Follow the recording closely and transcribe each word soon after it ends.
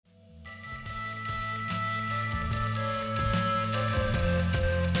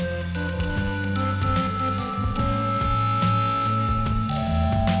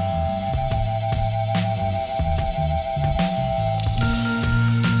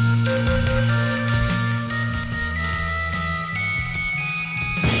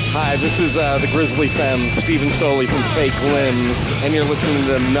Hi, this is the Grizzly Femme, Stephen Soley from Fake Limbs, and you're listening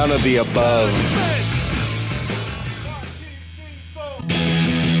to None of the Above.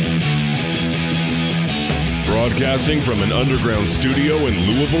 Broadcasting from an underground studio in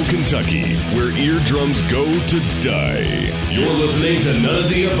Louisville, Kentucky, where eardrums go to die. You're listening to None of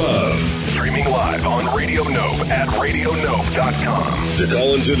the Above. Streaming live on Radio Nope at RadioNope.com. To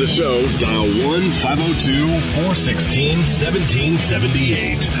call into the show, dial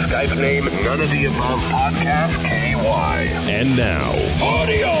 1-502-416-1778. Skype name None of the Above Podcast KY. And now,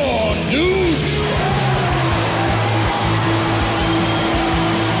 party on, dude!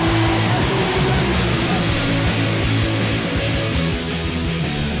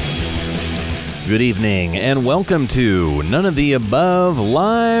 Good evening, and welcome to None of the Above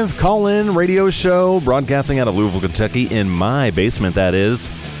live call-in radio show broadcasting out of Louisville, Kentucky, in my basement, that is.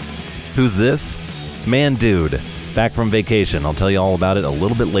 Who's this? Man Dude, back from vacation. I'll tell you all about it a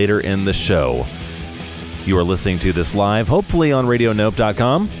little bit later in the show. You are listening to this live, hopefully on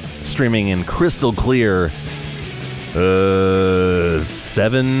RadioNope.com, streaming in crystal clear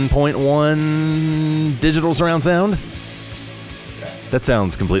 7.1 digital surround sound. That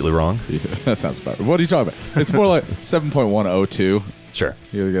sounds completely wrong. Yeah, that sounds about right. What are you talking about? It's more like 7.102. Sure.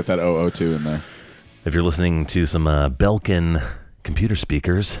 You gotta get that 002 in there. If you're listening to some Belkin computer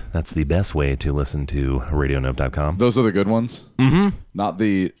speakers, that's the best way to listen to RadioNope.com. Those are the good ones? Mm-hmm. Not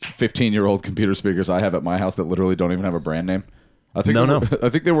the 15-year-old computer speakers I have at my house that literally don't even have a brand name. I think I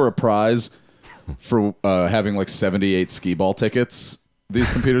think they were a prize for having like 78 skee ball tickets, these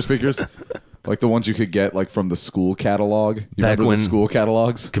computer speakers. Like the ones you could get like from the school catalog. You remember the school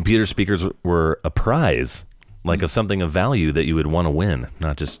catalogs? Computer speakers were a prize, like of something of value that you would want to win,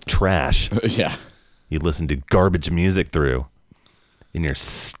 not just trash. Yeah. You'd listen to garbage music through in your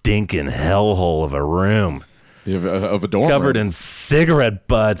stinking hellhole of a room. Of a dorm covered room. in cigarette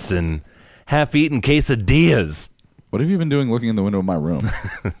butts and half-eaten quesadillas. What have you been doing looking in the window of my room?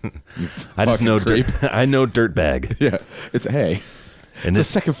 I just know I know dirtbag. Yeah. It's and a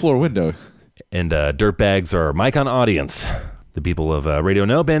second floor window. And dirtbags are my kind of audience. The people of Radio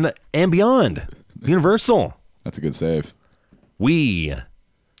Nope and beyond. Universal. That's a good save. We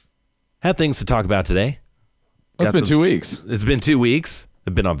have things to talk about today. It's been 2 weeks. It's been 2 weeks.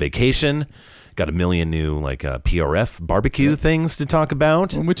 I've been on vacation. Got a million new PRF barbecue things to talk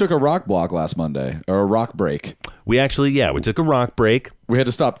about. When we took a rock block last Monday, or a rock break. We took a rock break. We had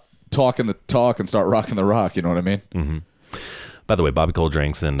to stop talking the talk and start rocking the rock, you know what I mean? Mm-hmm. By the way, Bobby Cole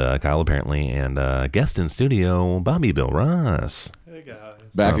Drinks and Kyle apparently, and guest in studio, Bobby Bill Ross. Hey guys.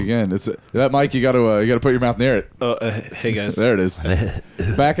 Back again. It's that mic. You got to put your mouth near it. Hey guys. There it is.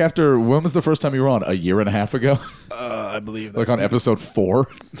 Back after, when was the first time you were on? A year and a half ago. I believe. Like on episode 4.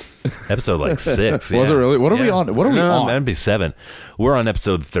 Episode 6. Was it really? What are we on? What are we on? That'd be 7. We're on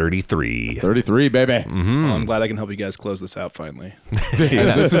episode 33. 33, baby. Mm-hmm. Well, I'm glad I can help you guys close this out finally.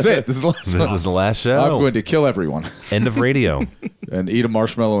 This is it. This is the last one. This is the last show. I'm going to kill everyone. End of radio. And eat a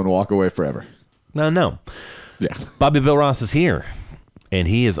marshmallow and walk away forever. No. Yeah. Bobby Bill Ross is here. And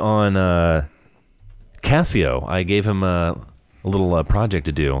he is on Casio. I gave him a little project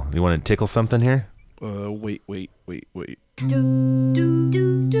to do. You want to tickle something here? Wait.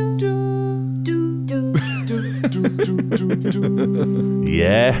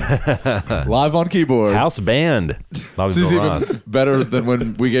 Yeah. Live on keyboard. House band. Bobby This is Bill even Ross. better than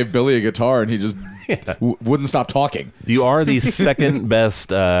when we gave Billy a guitar and he just wouldn't stop talking. You are the second best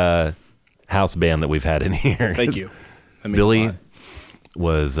house band that we've had in here. Thank you. That means Billy a lot.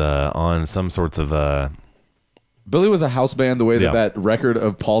 was on some sorts of Billy was a house band the way that Yeah. that record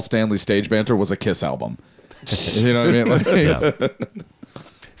of Paul Stanley's Stage Banter was a Kiss album. You know what I mean? Like, yeah.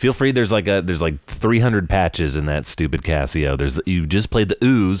 Feel free. There's like 300 patches in that stupid Casio. You just played the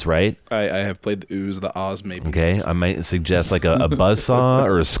ooze, right? I have played the ooze, the Oz, maybe. Okay, I might suggest like a buzzsaw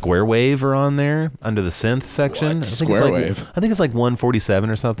or a square wave are on there under the synth section. What? Square wave? I think it's like 147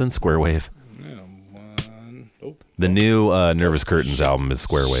 or something. Square wave. The new Nervous Curtains album is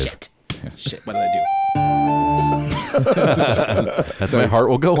Square Wave. Shit, what did I do? That's My Heart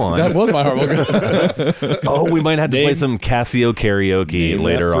Will Go On. that was My Heart Will Go On. Oh, we might have to play some Casio karaoke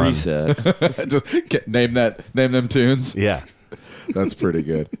later on. Just name them tunes. Yeah. That's pretty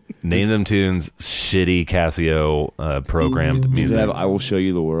good. Name them tunes, shitty Casio programmed Does music. it have I Will Show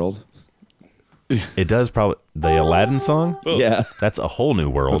You the World? It does probably. The Aladdin song? Oh. Yeah. That's A Whole New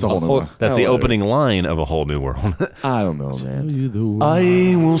World. That's a whole new one. That's the Hello. opening line of A Whole New World. I don't know, man.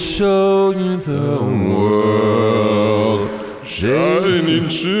 I will show you the world. Shining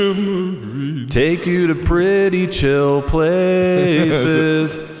shimmery. Take you to pretty chill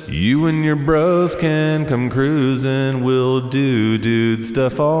places. You and your bros can come cruising. We'll do dude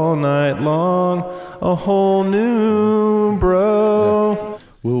stuff all night long. A whole new bro.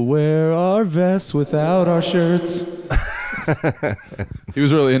 We'll wear our vests without our shirts. He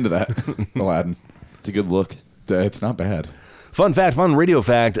was really into that, Aladdin. It's a good look. It's not bad. Fun fact, fun radio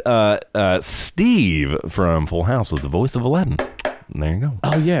fact. Steve from Full House was the voice of Aladdin. There you go.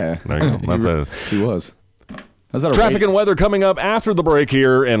 Oh, yeah. There you go. He was. How's that Traffic and weather coming up after the break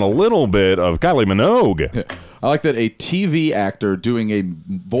here, and a little bit of Kylie Minogue. I like that a TV actor doing a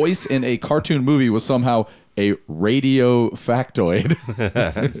voice in a cartoon movie was somehow a radio factoid.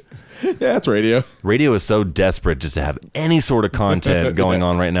 Yeah, that's radio. Radio is so desperate just to have any sort of content going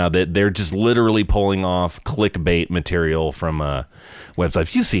on right now that they're just literally pulling off clickbait material from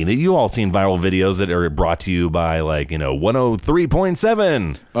websites. You've seen it. You all seen viral videos that are brought to you by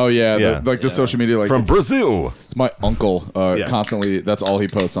 103.7. Oh yeah, the social media from Brazil. It's my uncle constantly. That's all he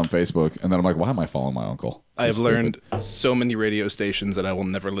posts on Facebook, and then I'm like, why am I following my uncle? I have learned so many radio stations that I will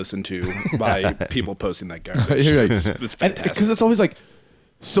never listen to by people posting that garbage. It's fantastic. Because it's always like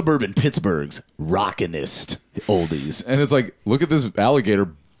suburban Pittsburgh's rockinest oldies, and it's like, look at this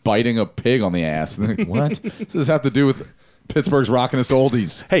alligator biting a pig on the ass. And like, what does this have to do with Pittsburgh's rockinest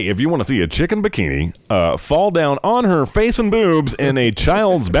oldies? Hey, if you want to see a chicken bikini fall down on her face and boobs in a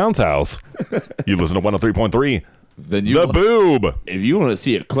child's bounce house, you listen to 103.3. Then you The Boob. If you want to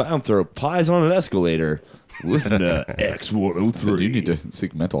see a clown throw pies on an escalator, listen to X103. You need to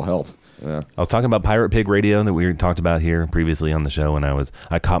seek mental health. I was talking about Pirate Pig Radio that we talked about here previously on the show, and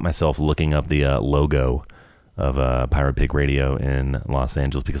I caught myself looking up the logo of Pirate Pig Radio in Los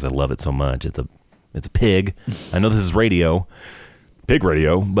Angeles because I love it so much. It's a pig. I know this is radio, pig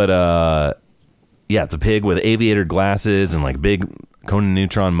radio, but it's a pig with aviator glasses and like big Conan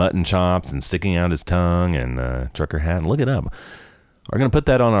Neutron mutton chops and sticking out his tongue and trucker hat. And look it up. We're gonna put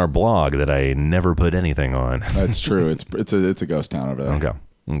that on our blog that I never put anything on. That's true. It's a ghost town over there.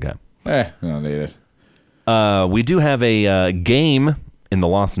 Okay. I don't need it. We do have a game in the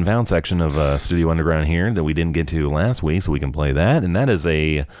Lost and Found section of Studio Underground here that we didn't get to last week, so we can play that. And that is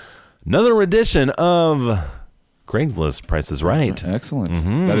another edition of Craigslist Price is Right. Excellent.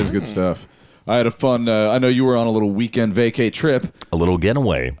 Mm-hmm. That is good stuff. I had a fun, I know you were on a little weekend vacay trip. A little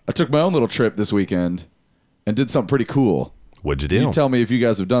getaway. I took my own little trip this weekend and did something pretty cool. What'd you do? You tell me if you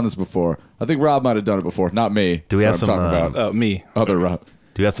guys have done this before. I think Rob might have done it before, not me. Do we have some? Talking about me. Other Rob.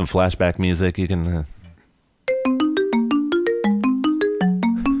 Do you have some flashback music you can?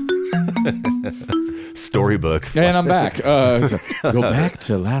 Storybook. And I'm back. Go back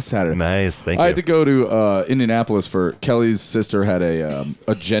to last Saturday. Nice, thank you. I had to go to Indianapolis for Kelly's sister had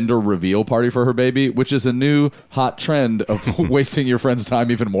a gender reveal party for her baby, which is a new hot trend of wasting your friend's time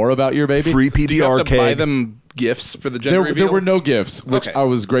even more about your baby. Free Do you have PBR to buy cake. them gifts for the gender reveal? There were no gifts, which Okay. I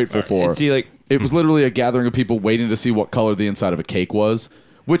was grateful for. And see, It was literally a gathering of people waiting to see what color the inside of a cake was,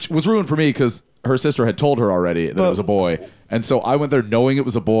 which was ruined for me because her sister had told her already that it was a boy. And so I went there knowing it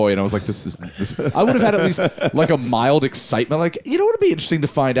was a boy, and I was like, this. I would have had at least like a mild excitement. Like, you know what would be interesting to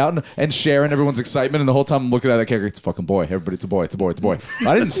find out and share in everyone's excitement. And the whole time I'm looking at that cake, it's a fucking boy. Everybody, it's a boy, it's a boy, it's a boy.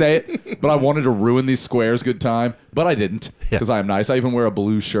 I didn't say it, but I wanted to ruin these squares good time, but I didn't because I am nice. I even wear a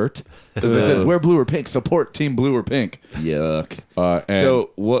blue shirt because they said, wear blue or pink, support team blue or pink. yuck. And So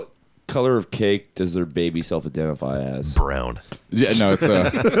what color of cake does their baby self-identify as? Brown. yeah, no, it's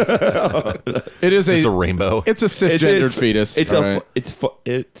it is It's a rainbow. It's a cisgendered fetus. It's all right? it's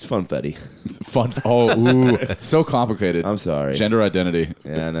funfetti. Fun. Oh, ooh, so complicated. I'm sorry. Gender identity.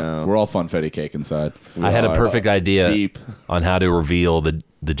 Yeah, I know. We're all funfetti cake inside. I had a perfect idea deep. on how to reveal the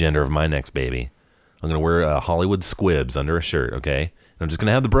gender of my next baby. I'm going to wear Hollywood squibs under a shirt, okay? I'm just going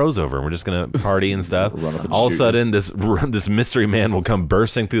to have the bros over, and we're just going to party and stuff. All of a sudden, this mystery man will come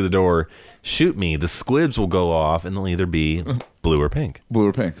bursting through the door, shoot me. The squibs will go off, and they'll either be blue or pink. Blue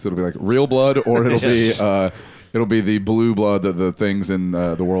or pink. So it'll be like real blood, or it'll be the blue blood that the things in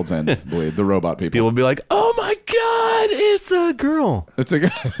the World's End bleed, the robot people. People will be like, oh my God, it's a girl. It's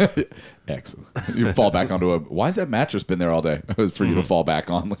a excellent. You fall back onto why has that mattress been there all day? It was for you to fall back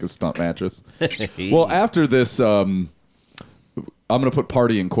on like a stunt mattress. Well, after this, I'm going to put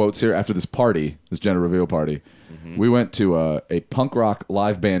party in quotes here. After this party, this gender reveal party, we went to a punk rock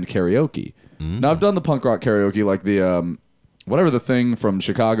live band karaoke. Now, I've done the punk rock karaoke, like the whatever the thing from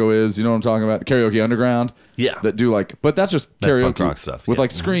Chicago is. You know what I'm talking about? The Karaoke Underground. Yeah. That do like, but that's just That's karaoke punk rock stuff, with yeah.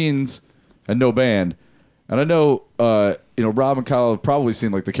 like screens and no band. And I know, Rob and Kyle have probably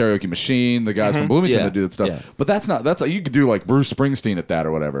seen like the Karaoke Machine, the guys from Bloomington Yeah. that do that stuff. Yeah. But that's like you could do like Bruce Springsteen at that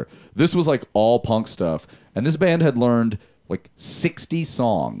or whatever. This was like all punk stuff, and this band had learned like 60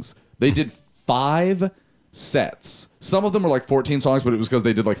 songs. They did 5 sets. Some of them were like 14 songs, but it was because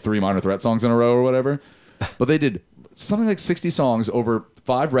they did like 3 Minor Threat songs in a row or whatever. But they did something like 60 songs over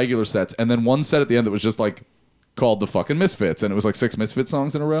 5 regular sets, and then one set at the end that was just like called the fucking Misfits, and it was like 6 Misfits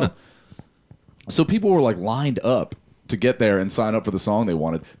songs in a row. So people were like lined up to get there and sign up for the song they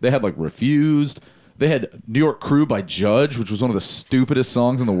wanted. They had like Refused. They had New York Crew by Judge, which was one of the stupidest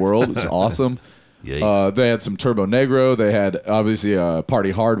songs in the world. It was awesome. They had some Turbo Negro. They had obviously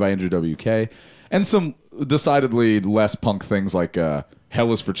Party Hard by Andrew WK, and some decidedly less punk things like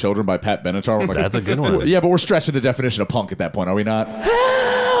Hell Is for Children by Pat Benatar. Like, that's a good one. Yeah, but we're stretching the definition of punk at that point, are we not?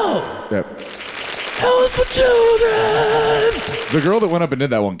 Hell! Yeah. Hell is for children! The girl that went up and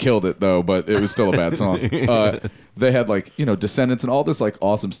did that one killed it, though, but it was still a bad song. They had, like, Descendants and all this, like,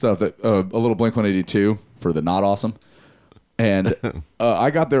 awesome stuff. That a little Blink-182 for the not awesome. And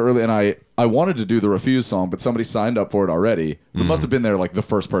I got there early, and I wanted to do the Refused song, but somebody signed up for it already. It must have been there, like, the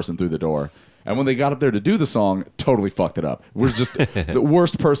first person through the door. And when they got up there to do the song, totally fucked it up. Was just the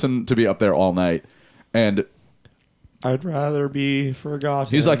worst person to be up there all night. And I'd rather be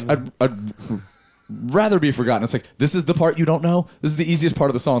forgotten. he's like, I'd rather be forgotten. It's like, this is the part you don't know? This is the easiest part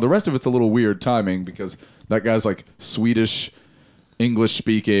of the song. The rest of it's a little weird timing because that guy's like Swedish, English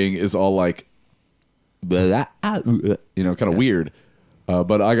speaking is all like, kind of weird.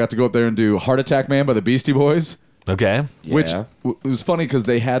 But I got to go up there and do Heart Attack Man by the Beastie Boys. Okay. Which it was funny because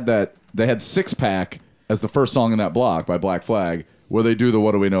they had Six Pack as the first song in that block by Black Flag, where they do the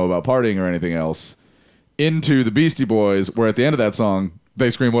What Do We Know About Partying or anything else, into the Beastie Boys, where at the end of that song, they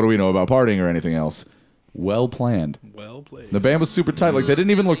scream, What Do We Know About Partying or anything else. Well planned. Well played. The band was super tight. Like, they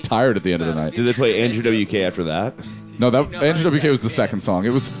didn't even look tired at the end of the night. Did they play Andrew WK after that? No, Andrew WK was the second song.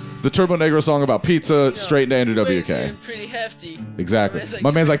 It was the Turbo Negro song about pizza, straight into Andrew WK. Pretty hefty. Exactly.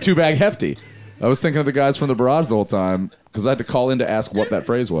 My man's like 2 Bag Hefty. I was thinking of the guys from the Barrage the whole time because I had to call in to ask what that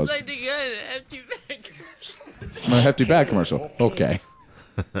phrase was. Like the guy in a hefty bag commercial. My Hefty Bag commercial. Okay.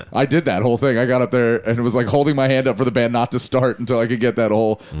 I did that whole thing. I got up there and it was like holding my hand up for the band not to start until I could get that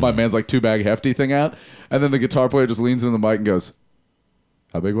whole my man's like 2 Bag Hefty thing out. And then the guitar player just leans in the mic and goes,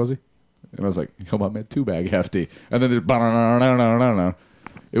 how big was he? And I was like, oh, my man, 2 Bag Hefty. And then it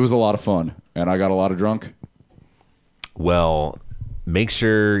was a lot of fun. And I got a lot of drunk. Well, make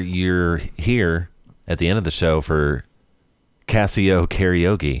sure you're here at the end of the show for Casio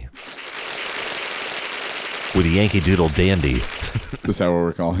karaoke with Yankee Doodle Dandy. Is that what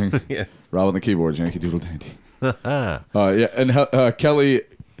we're calling? Yeah. Rob on the keyboards, Yankee Doodle Dandy. And Kelly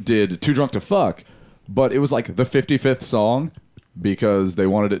did Too Drunk to Fuck, but it was like the 55th song because they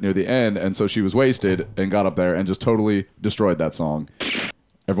wanted it near the end, and so she was wasted and got up there and just totally destroyed that song.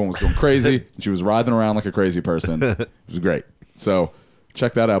 Everyone was going crazy. She was writhing around like a crazy person. It was great. So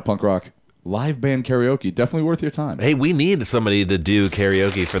check that out, punk rock. Live band karaoke. Definitely worth your time. Hey, we need somebody to do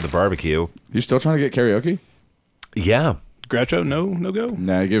karaoke for the barbecue. You still trying to get karaoke? Yeah. Groucho, no go.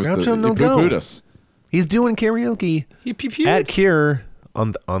 Nah, he gave us Groucho, no he go. poo-pooed us. He's doing karaoke at Cure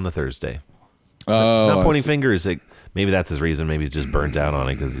on the Thursday. Oh, Not pointing fingers. Maybe that's his reason. Maybe he's just burnt out on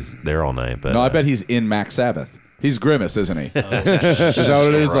it because he's there all night. But no, I bet he's in Mac Sabbath. He's Grimace, isn't he? Is that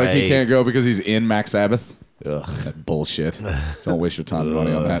what it is? Like he can't go because he's in Mac Sabbath? Ugh, that bullshit. Don't waste your time and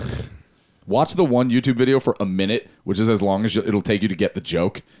money on that. Watch the one YouTube video for a minute, which is as long as it'll take you to get the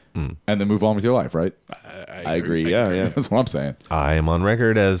joke, and then move on with your life, right? I agree. Yeah. That's what I'm saying. I am on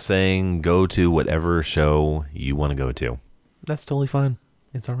record as saying go to whatever show you want to go to. That's totally fine.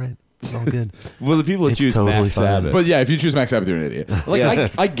 It's all right. It's all good. Well, the people that It's choose totally Mac fine. Sabbath. But yeah, if you choose Mac Sabbath, you're an idiot.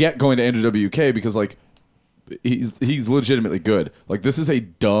 Like I get going to Andrew WK because like he's legitimately good. Like this is a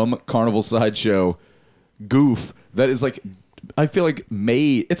dumb carnival sideshow goof that is like I feel like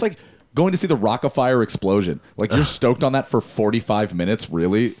it's like going to see the Rock-afire explosion. Like you're stoked on that for 45 minutes,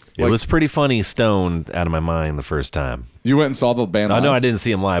 really? It was pretty funny stoned out of my mind the first time. You went and saw the band live? No, I didn't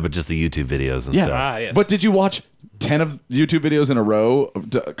see him live, but just the YouTube videos and stuff. Yes. But did you watch 10 of YouTube videos in a row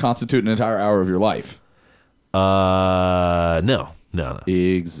to constitute an entire hour of your life? No.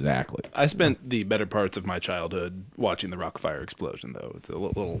 Exactly. I spent the better parts of my childhood watching the Rock-afire explosion, though. It's a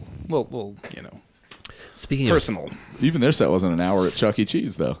little Speaking personal. Even their set wasn't an hour at Chuck E.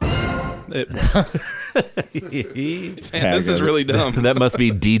 Cheese, though. This is really dumb. That must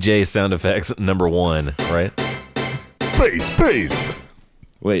be DJ sound effects number 1, right? Bass.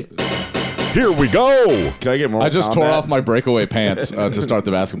 Wait. Here we go. Can I get more? I just tore off my breakaway pants to start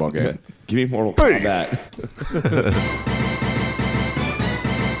the basketball game. Give me Mortal Kombat.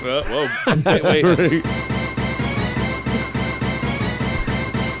 Whoa. Wait.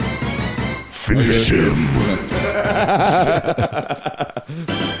 Finish him.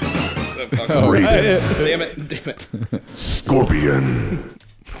 Damn it. Scorpion.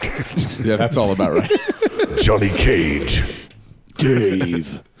 Yeah, that's all about right. Johnny Cage.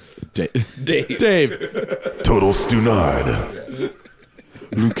 Dave. Dave. Total Stunard.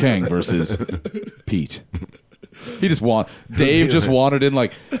 Liu Kang versus Pete. Dave just wanted in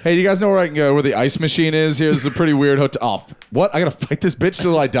like, hey, do you guys know where I can go? Where the ice machine is? Here, this is a pretty weird hotel. Oh, what? I gotta fight this bitch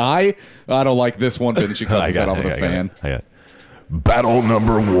till I die? I don't like this one bit. And she cuts his head off with a fan. I got it. Battle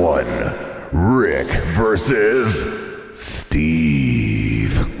number 1. Rick versus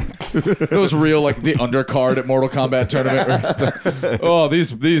Steve. Those real like the undercard at Mortal Kombat tournament. Where it's like, oh,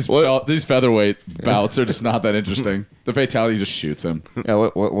 these featherweight bouts are just not that interesting. The fatality just shoots him. Yeah,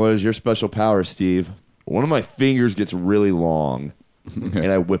 what is your special power, Steve? One of my fingers gets really long,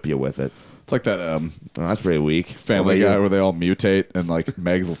 and I whip you with it. It's like that that's pretty weak. Family Guy where they all mutate and like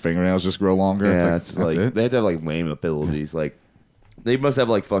Meg's fingernails just grow longer. Yeah, it's like, that's it. They have to have like lame abilities. Like they must have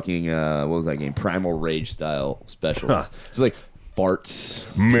like fucking what was that game? Primal Rage style specials. It's like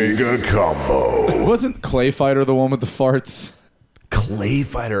farts. Mega combo. Wasn't Clay Fighter the one with the farts? Clay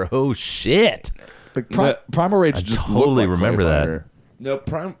Fighter. Oh shit! Like Primal Rage I just totally looked like remember Clay that. Fighter. No,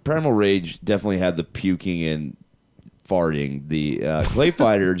 Primal Rage definitely had the puking and farting. The Clay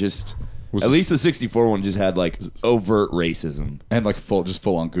Fighter just, at least the 64 one just had like overt racism and like full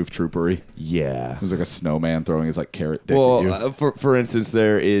on goof troopery. Yeah, it was like a snowman throwing his like carrot dick at you. For instance,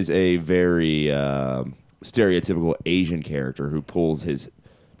 there is a very stereotypical Asian character who pulls his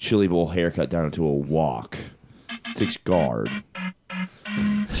chili bowl haircut down into a walk. Takes guard.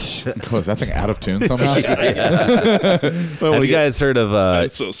 Oh, is that thing out of tune somehow? Have you guys heard of I'm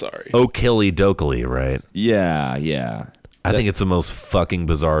so sorry. Okilly Dokilly, right? Yeah. I think it's the most fucking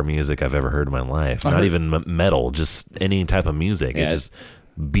bizarre music I've ever heard in my life. Not even metal, just any type of music. Yeah. It's just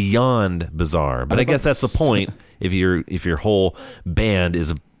beyond bizarre. But I guess that's the point. If your whole band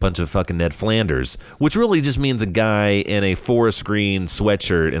is a bunch of fucking Ned Flanders, which really just means a guy in a forest green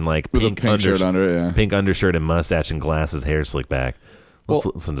sweatshirt and like with pink shirt under it, yeah. Pink undershirt and mustache and glasses, hair slicked back. Let's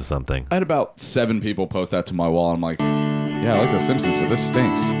listen to something. I had about 7 people post that to my wall. And I'm like, yeah, I like The Simpsons, but this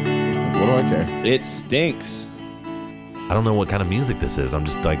stinks. Like, what do I care? It stinks. I don't know what kind of music this is. I'm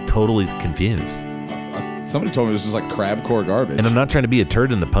just like totally confused. Somebody told me it was just like crabcore garbage. And I'm not trying to be a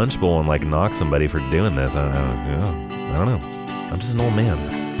turd in the punch bowl and like knock somebody for doing this. I don't know. I'm just an old man.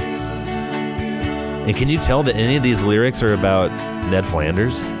 And can you tell that any of these lyrics are about Ned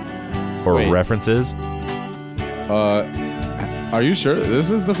Flanders or references? Are you sure? This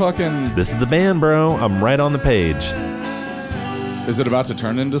is the fucking... This is the band, bro. I'm right on the page. Is it about to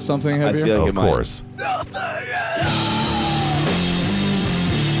turn into something heavier? I feel like of course.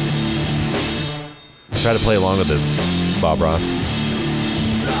 Try to play along with this, Bob Ross.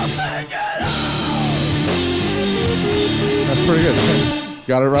 That's pretty good.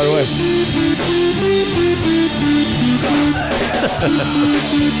 Got it right away.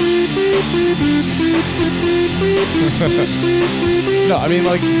 No, I mean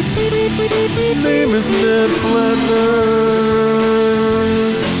like... Name is Ned Flanders.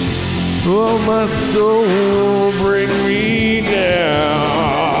 Oh, my soul, bring me down.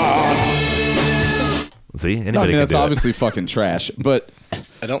 See? Anybody I mean, can that's do obviously fucking trash, but...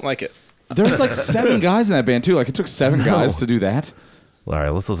 I don't like it. There's like 7 guys in that band, too. Like, it took 7 guys to do that. All right,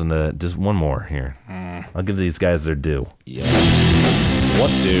 let's listen to just one more here. I'll give these guys their due. Yeah.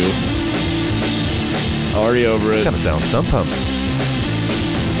 What do? Already over it. Kind of sounds some pumps.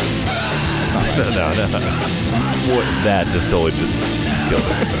 No. What? That just totally just killed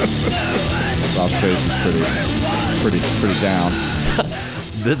it. Bob's face is pretty down.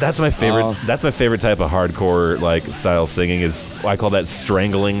 That's my favorite. That's my favorite type of hardcore like style singing. Is I call that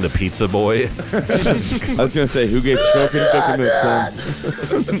strangling the pizza boy. I was gonna say, who gave Choking Victim its son?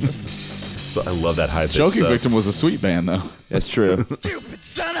 So I love that high pitch Choking stuff. Victim was a sweet band, though. That's true. Stupid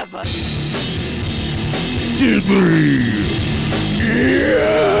son of a...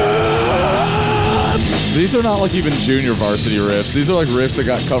 These are not like even junior varsity riffs. These are like riffs that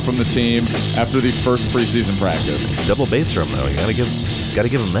got cut from the team after the first preseason practice. Double bass drum though. You gotta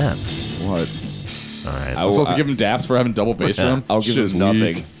give him that. What? All right. I'm supposed to give him daps for having double bass drum? I'll give Shit him is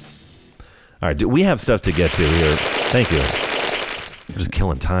nothing. weak. All right. We have stuff to get to here. Thank you. We're just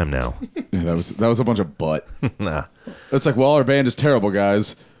killing time now. Yeah, that was a bunch of butt. Nah. It's like, well, our band is terrible,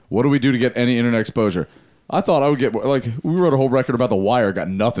 guys. What do we do to get any internet exposure? I thought I would get, like, we wrote a whole record about The Wire, got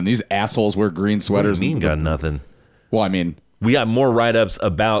nothing. These assholes wear green sweaters. What do you mean got nothing? Well, I mean, we got more write-ups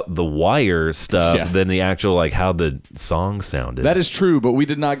about the Wire stuff Yeah. than the actual like how the song sounded. that is true, but we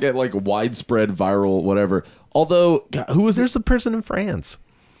did not get like widespread viral whatever. Although, God, who was There's a person in France.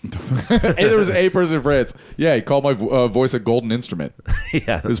 Hey, there was a person in France. Yeah, he called my voice a golden instrument.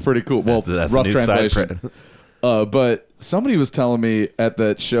 Yeah, It was pretty cool. Well, That's a rough new side translation. But somebody was telling me at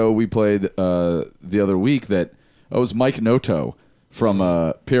that show we played the other week that it was Mike Noto from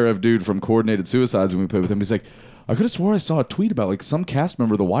PRF dude from Coordinated Suicides when we played with him. He's like, I could have swore I saw a tweet about like some cast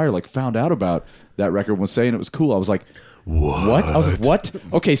member of The Wire like found out about that record and was saying it was cool. I was like, what? I was like, what?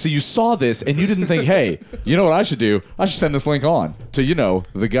 Okay, so you saw this and you didn't think, hey, you know what I should do? I should send this link on to,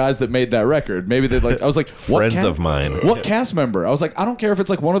 the guys that made that record. Maybe they'd like, I was like, what friends of mine. What cast member? I was like, I don't care if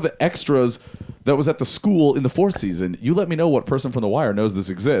it's like one of the extras that was at the school in the 4th season. You let me know what person from The Wire knows this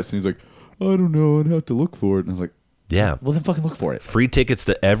exists. And he's like, I don't know. I'd have to look for it. And I was like, yeah. Well, then fucking look for it. Free tickets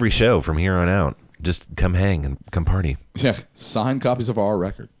to every show from here on out. Just come hang and come party. Yeah, signed copies of our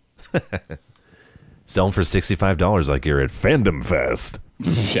record. Sell them for $65 like you're at Fandom Fest.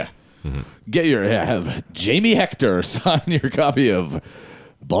 Yeah. Mm-hmm. Have Jamie Hector sign your copy of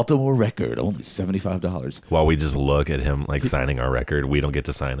Baltimore Record, only $75. While we just look at him like signing our record, we don't get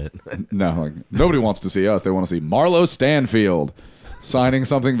to sign it. No, like, nobody wants to see us. They want to see Marlo Stanfield signing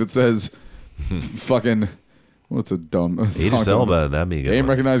something that says fucking... What's a dumb Idris Elba, that'd be a good game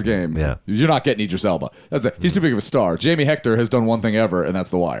one. recognized game. Yeah. You're not getting Idris Elba. That's it. He's too big of a star. Jamie Hector has done one thing ever, and that's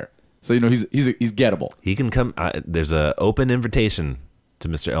The Wire. So he's gettable. He can come. There's an open invitation to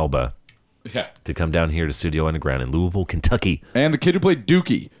Mr. Elba. Yeah. To come down here to Studio Underground in Louisville, Kentucky. And the kid who played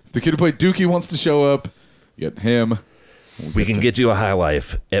Dookie. If the kid who played Dookie wants to show up, get him. We can get you a High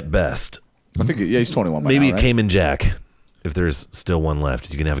Life at best. I think he's 21 by Maybe now, right? a Cayman Jack. If there's still one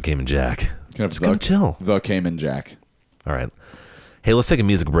left, you can have a Cayman Jack. Just come chill. The Cayman Jack. All right. Hey, let's take a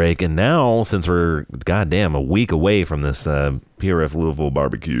music break. And now, since we're, goddamn, a week away from this PRF Louisville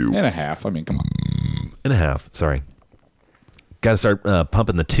barbecue. And a half. I mean, come on. And a half. Sorry. Got to start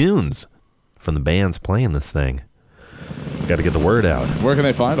pumping the tunes from the bands playing this thing. Got to get the word out. Where can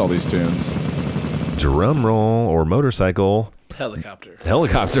they find all these tunes? Drum roll or motorcycle. Helicopter.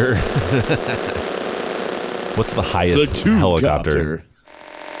 What's the highest helicopter?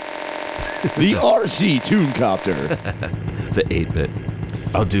 The RC Tunecopter. The 8-bit.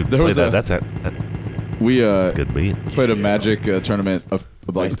 Oh, dude, play that. That's a good beat. Played a Magic tournament like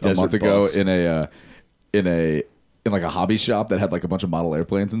a month ago in like a hobby shop that had like a bunch of model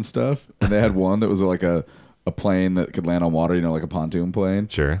airplanes and stuff. And they had one that was like a plane that could land on water, like a pontoon plane.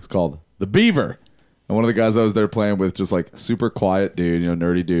 Sure. It's called the Beaver. And one of the guys I was there playing with, just like super quiet dude,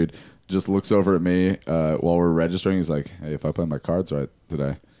 nerdy dude, just looks over at me while we're registering. He's like, hey, if I play my cards right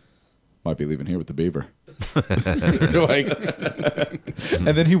today, might be leaving here with the Beaver. And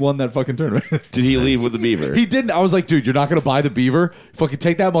then he won that fucking tournament. Did he leave with the Beaver? He didn't. I was like, dude, you're not going to buy the Beaver? Fucking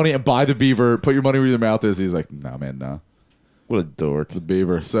take that money and buy the Beaver. Put your money where your mouth is. He's like, nah, man, nah. What a dork. The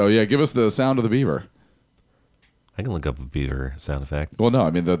Beaver. So, yeah, give us the sound of the Beaver. I can look up a Beaver sound effect. Well, no,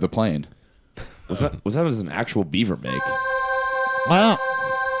 I mean the plane. Was that as an actual beaver make? Wow.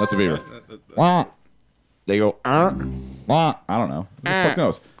 That's a Beaver. Wow. They go, Wow. I don't know. Who the fuck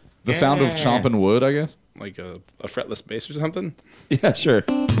knows? The sound of chomping wood, I guess. Like a fretless bass or something? Yeah, sure.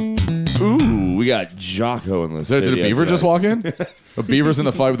 Ooh, we got Jocko in this. Did a beaver just walk in? A beaver's in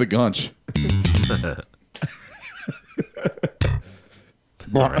the fight with a gunch. The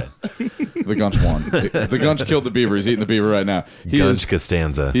gunch won. The gunch killed the beaver. He's eating the beaver right now. Gunch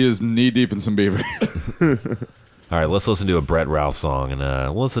Costanza. He is knee deep in some beaver. All right, let's listen to a Brett Ralph song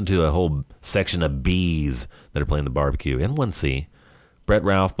and listen to a whole section of B's that are playing the barbecue. N1C. Brett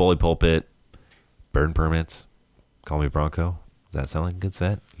Ralph, Bully Pulpit, Burn Permits, Call Me Bronco. Does that sound like a good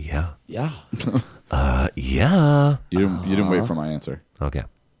set? Yeah. Yeah. Yeah. You didn't wait for my answer. Okay.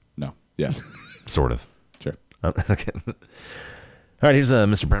 No. Yes. Sort of. Sure. Okay. All right, here's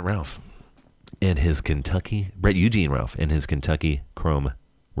Mr. Brett Ralph and his Brett Eugene Ralph and his Kentucky Chrome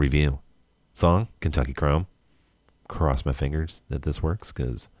review. Song, Kentucky Chrome. Cross my fingers that this works,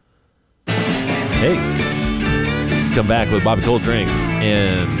 because... Hey! Come back with Bobby Cold Drinks,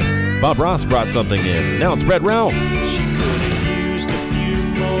 and Bob Ross brought something in. Now it's Brett Ralph. She could have used a few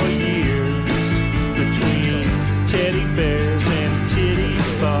more years between teddy bears and titty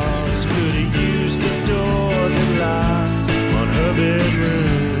bars. Could have used a door that locked on her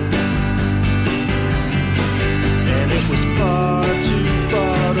bedroom, and it was far too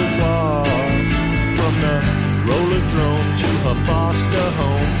far to walk from the rollerdrome to her Boston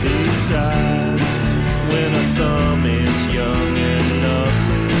home. Besides, when a thumb is young enough,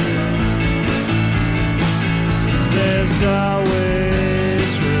 there's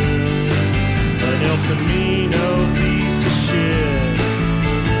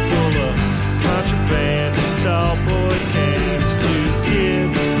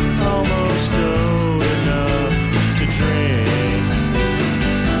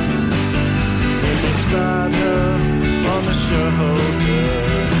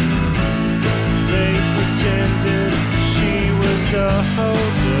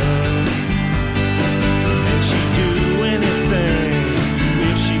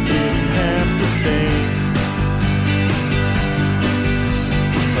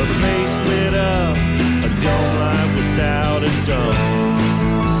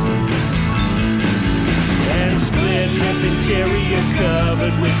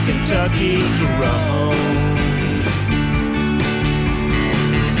Kentucky rum.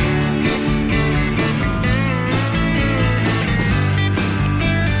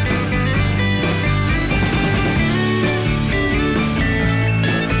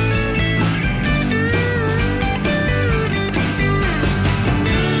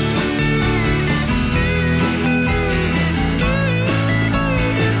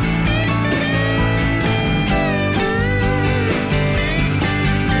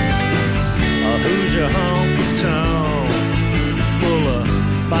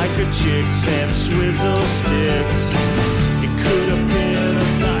 Chicks and swizzle sticks. It could have been a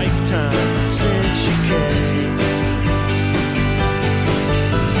lifetime since she came.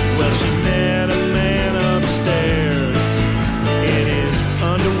 Well, she met a man upstairs in his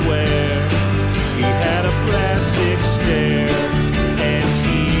underwear. He had a plastic stare, and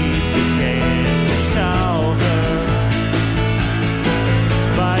he began to call her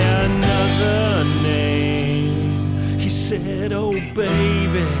by another name. He said, "Oh,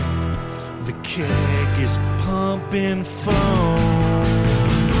 baby, the keg is pumping foam.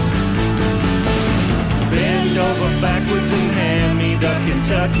 Bend over backwards and hand me the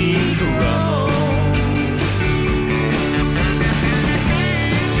Kentucky rum."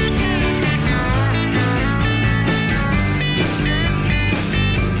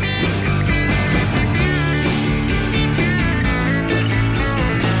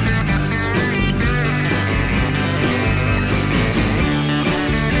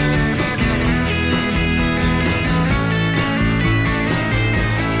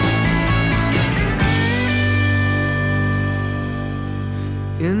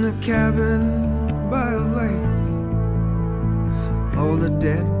 In a cabin by a lake, all the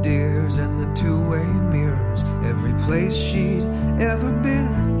dead deers and the two-way mirrors, every place she'd ever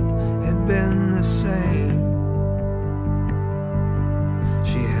been had been the same.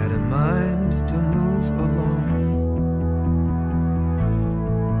 She had a mind to move along,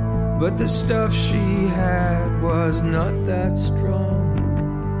 but the stuff she had was not that strong,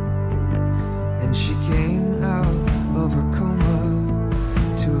 and she came out of her coma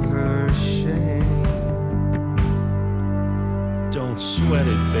to her shame. Don't sweat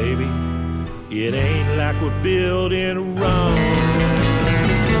it, baby. It ain't like we're building Rome.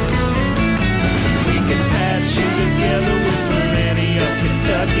 We can patch you together with plenty of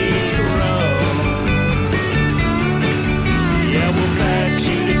Kentucky rum. Yeah, we'll patch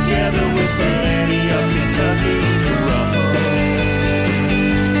you together with plenty of Kentucky rum.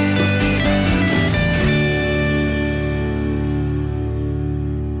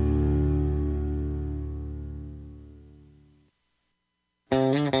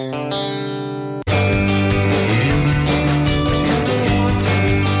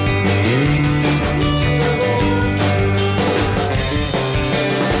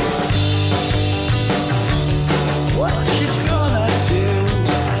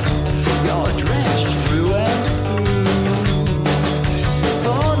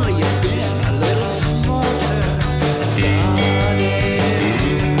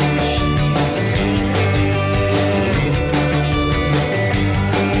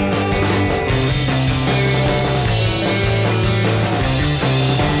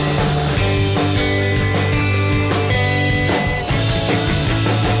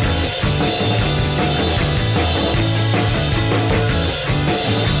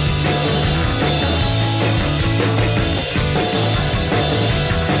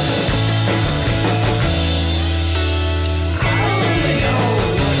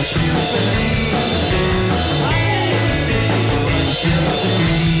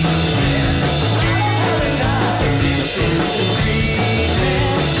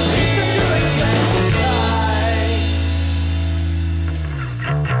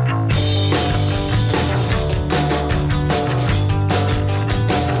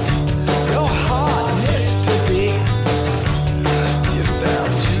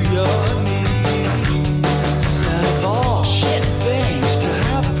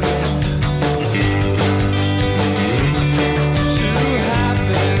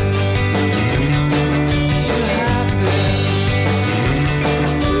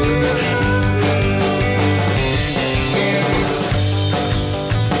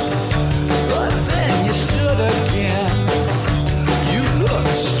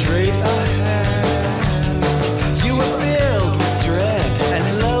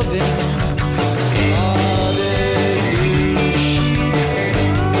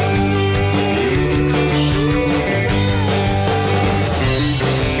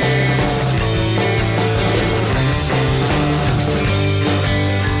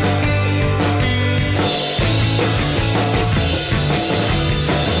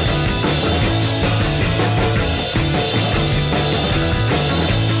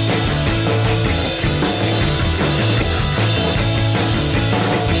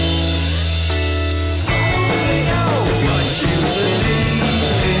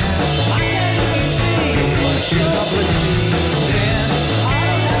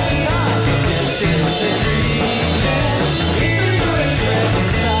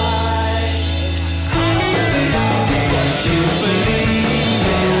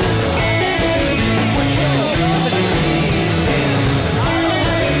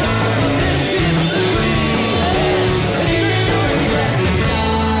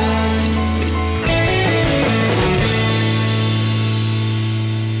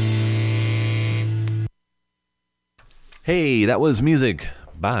 Hey, that was music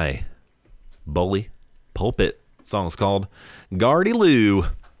by Bully Pulpit. The song's called Gardy Lou.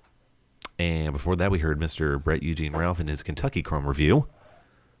 And before that, we heard Mr. Brett Eugene Ralph in his Kentucky Chrome review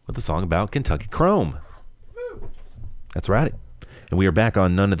with a song about Kentucky Chrome. That's right. And we are back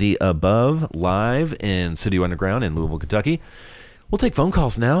on None of the Above, live in Studio Underground in Louisville, Kentucky. We'll take phone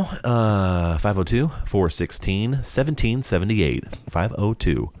calls now. 502-416-1778.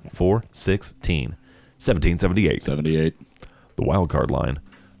 502-416-1778. 78. The wild card line.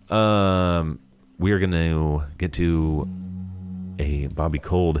 We are going to get to a Bobby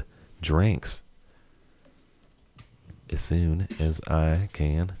Cold drinks as soon as I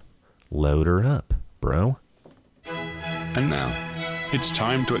can load her up, bro. And now, it's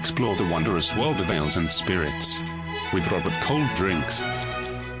time to explore the wondrous world of ales and spirits with Robert Cold Drinks.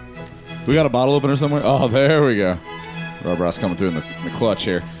 We got a bottle opener somewhere? Oh, there we go. Rob Ross coming through in the clutch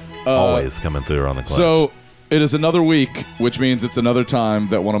here. Always coming through on the clutch. So, it is another week, which means it's another time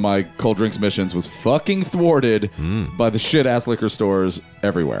that one of my cold drinks missions was fucking thwarted by the shit-ass liquor stores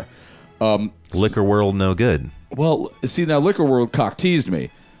everywhere. Liquor World no good. Well, see, now Liquor World cock-teased me,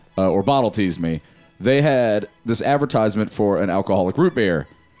 or bottle-teased me. They had this advertisement for an alcoholic root beer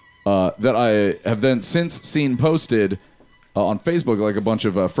that I have then since seen posted on Facebook, like a bunch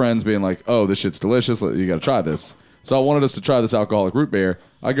of friends being like, oh, this shit's delicious, you got to try this. So I wanted us to try this alcoholic root beer.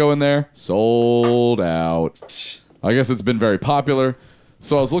 I go in there, sold out. I guess it's been very popular.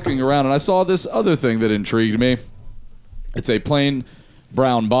 So I was looking around and I saw this other thing that intrigued me. It's a plain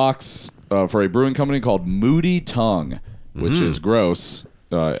brown box for a brewing company called Moody Tongue, which is gross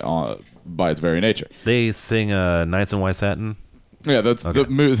by its very nature. They sing Nights in White Satin. Yeah, that's okay.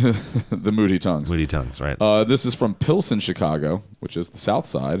 the Moody Tongues. Moody Tongues, right. This is from Pilsen, Chicago, which is the south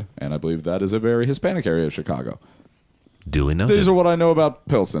side, and I believe that is a very Hispanic area of Chicago. Duly noted. These are what I know about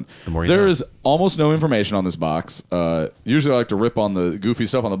Pilsen. There is almost no information on this box. Usually I like to rip on the goofy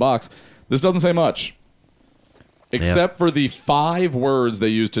stuff on the box. This doesn't say much, except for the 5 words they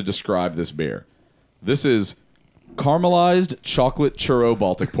use to describe this beer. This is caramelized chocolate churro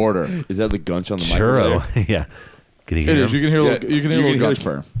Baltic porter. Is that the gunch on the churro? Churro, yeah. Can you It hear is. him? You can hear you can hear a little gunch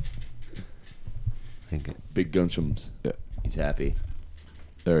purr. Big gunchums. Yeah. He's happy.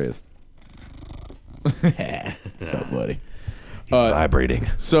 There he is. What's up, buddy? He's vibrating.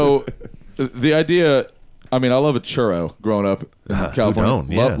 So, the idea, I mean, I love a churro growing up in California. Who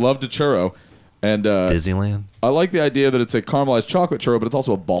don't? Yeah. Loved a churro. And Disneyland. I like the idea that it's a caramelized chocolate churro, but it's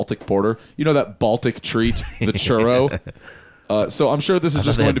also a Baltic porter. You know that Baltic treat, the churro? So I'm sure this is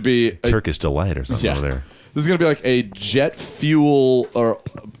just going to be Turkish Delight or something over there. This is going to be like a jet fuel or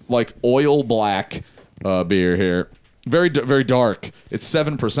like oil black beer here. Very, very dark. It's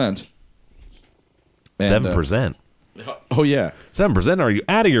 7%. 7%. Oh, yeah. 7%? Are you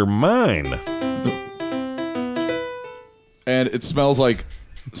out of your mind? And it smells like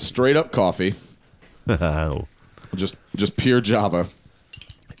straight up coffee. Oh. Just pure Java.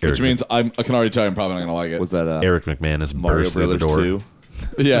 Which means I can already tell you I'm probably not going to like it. Was that Eric McManus Mario burst through the door. Brothers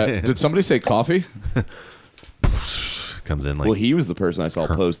 2? Yeah. Did somebody say coffee? Comes in like... Well, he was the person I saw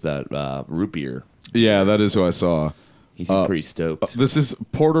post that root beer. Yeah, that is who I saw. He seemed pretty stoked. This is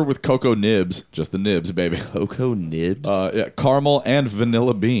porter with cocoa nibs. Just the nibs, baby. Cocoa nibs? Yeah, caramel and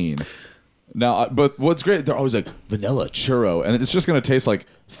vanilla bean. Now, but what's great, they're always like, vanilla churro. And it's just going to taste like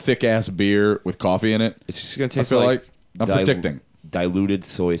thick-ass beer with coffee in it. It's just going to taste I feel like I'm predicting. Diluted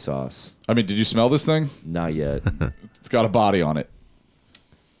soy sauce. I mean, did you smell this thing? Not yet. It's got a body on it.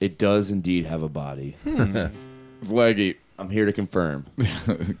 It does indeed have a body. It's leggy. I'm here to confirm.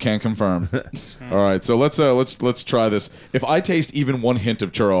 Can confirm. All right, so let's try this. If I taste even one hint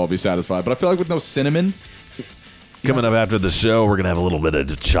of churro, I'll be satisfied. But I feel like with no cinnamon. Coming up after the show, we're going to have a little bit of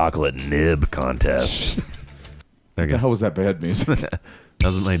the chocolate nib contest. There you go. What the hell was that bad music? That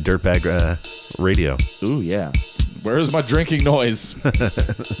was my dirtbag radio. Ooh, yeah. Where is my drinking noise?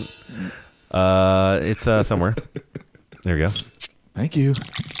 It's somewhere. There we go. Thank you.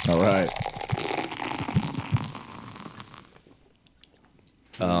 All right.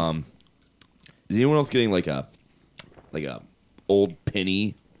 Is anyone else getting like a old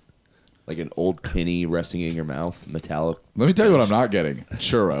penny? Like an old penny resting in your mouth, metallic. Let me tell you what I'm not getting.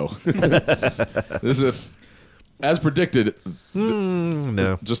 Churro. This is, as predicted,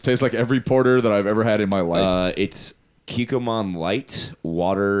 no. Just tastes like every porter that I've ever had in my life. It's Kikkoman Light,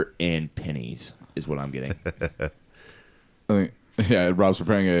 water, and pennies is what I'm getting. I mean, Yeah, Rob's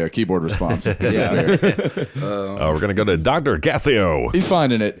preparing a keyboard response. Yeah. We're gonna go to Dr. Cassio. He's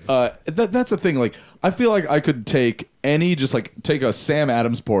finding it. That's the thing. Like, I feel like I could take take a Sam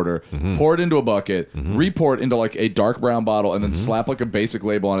Adams porter, pour it into a bucket, re-pour it into like a dark brown bottle, and then slap like a basic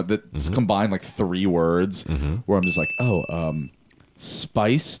label on it that's combined like 3 words. Where I'm just like,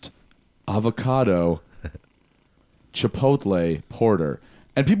 spiced avocado chipotle porter.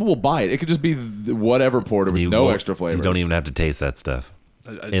 And people will buy it. It could just be whatever porter with no extra flavors. You don't even have to taste that stuff.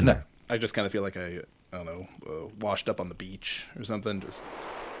 I just kind of feel like I don't know, washed up on the beach or something. Just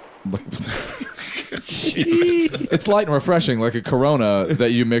it's light and refreshing, like a Corona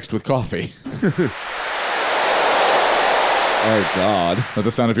that you mixed with coffee. Oh God! That's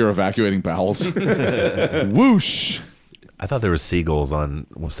the sound of your evacuating bowels. Whoosh! I thought there were seagulls on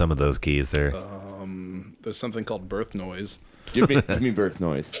some of those keys there. There's something called birth noise. Give me birth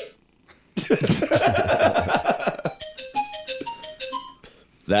noise.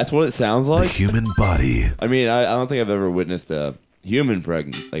 That's what it sounds like. The human body. I mean, I don't think I've ever witnessed a human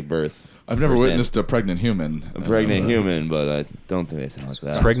birth. I've never witnessed a pregnant human. A pregnant human, but I don't think they sound like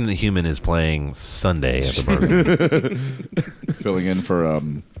that. Pregnant Human is playing Sunday at the Burger. Filling in for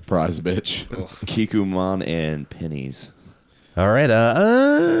prize bitch. Kikuman and pennies. All right.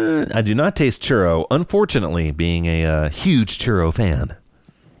 I do not taste churro, unfortunately, being a huge churro fan.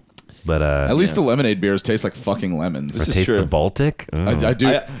 But at least the lemonade beers taste like fucking lemons. Or taste the Baltic. I do.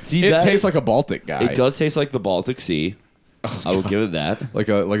 It tastes like a Baltic guy. It does taste like the Baltic Sea. I will give it that. Like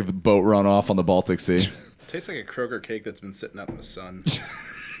the boat run off on the Baltic Sea. Tastes like a Kroger cake that's been sitting out in the sun.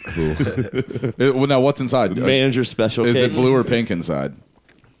 Well, now what's inside? Manager special Is cake. it blue or pink inside?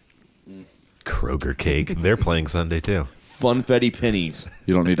 Kroger cake. They're playing Sunday too. Funfetti pennies.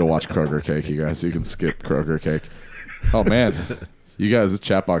 You don't need to watch Kroger Cake, you guys. You can skip Kroger Cake. Oh, man. You guys, this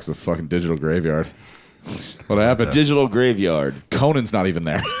chat box is a fucking digital graveyard. What happened? Digital graveyard. Conan's not even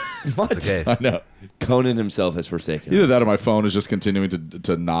there. What? Okay. I know. Conan himself has forsaken Either us. that or my phone is just continuing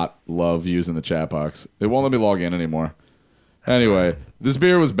to not love using the chat box. It won't let me log in anymore. Anyway, this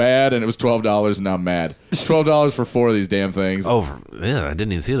beer was bad, and it was $12, and now I'm mad. $12 for 4 of these damn things. Oh, yeah, I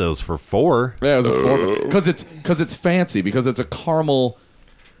didn't even see those for 4. Yeah, it was a 4. Because it's fancy, because it's a caramel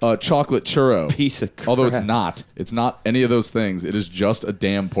chocolate churro. Piece of crap. Although it's not. It's not any of those things. It is just a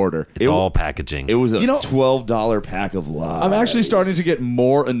damn porter. It's all packaging. It was a $12 pack of lies. I'm actually starting to get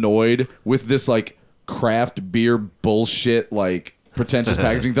more annoyed with this like craft beer bullshit, like pretentious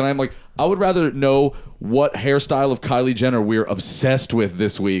packaging than I'm like, I would rather know what hairstyle of Kylie Jenner we're obsessed with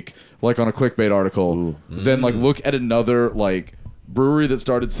this week, like on a clickbait article, than like look at another like brewery that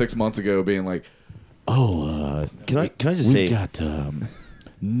started 6 months ago being like, can I just we've say got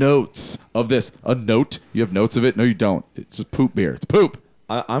notes of this. A note? You have notes of it? No, you don't. It's just poop beer. It's poop.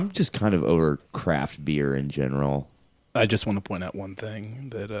 I'm just kind of over craft beer in general. I just want to point out one thing,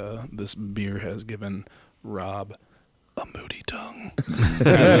 that this beer has given Rob a moody tongue.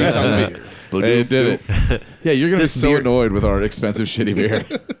 It did it. Yeah, you're going to be so annoyed with our expensive shitty beer.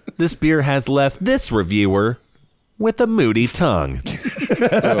 This beer has left this reviewer with a moody tongue.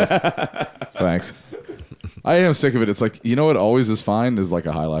 Thanks. I am sick of it. It's like, you know what always is fine is like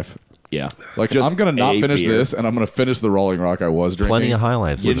a High Life. Yeah. Like, Just I'm going to not a finish beer. this, and I'm going to finish the Rolling Rock I was drinking. Plenty of High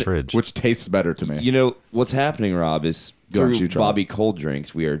Lifes in the fridge. Which tastes better to me. You know, what's happening, Rob, is Go on, through you try. Bobby Cold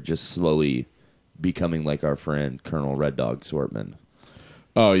Drinks, we are just slowly becoming like our friend Colonel Red Dog Swortman.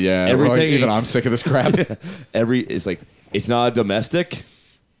 Oh, yeah. Everything Like, even is- I'm sick of this crap. It's like, it's not a domestic.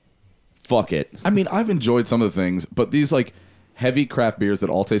 Fuck it. I mean, I've enjoyed some of the things, but these, like, heavy craft beers that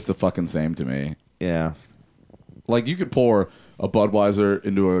all taste the fucking same to me. Yeah. Like, you could pour a Budweiser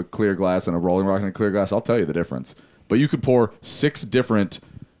into a clear glass and a Rolling Rock in a clear glass. I'll tell you the difference. But you could pour 6 different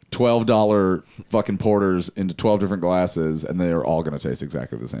 $12 fucking porters into 12 different glasses, and they are all going to taste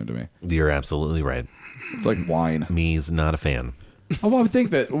exactly the same to me. You're absolutely right. It's like wine. Me's not a fan. Oh, I would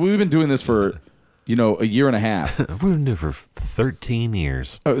think that we've been doing this for, a year and a half. We've been doing it for 13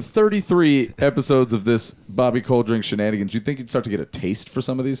 years. 33 episodes of this Bobby Cold Drink shenanigans. You'd think you'd start to get a taste for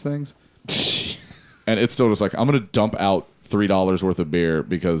some of these things? And it's still just like, I'm going to dump out $3 worth of beer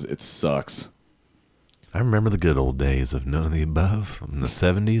because it sucks. I remember the good old days of None of the Above in the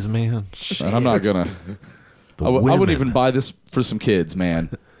 70s, man. And I'm not going to... I wouldn't even buy this for some kids, man.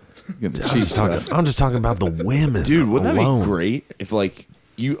 I'm just talking about the women. Dude, wouldn't alone. that be great if, like,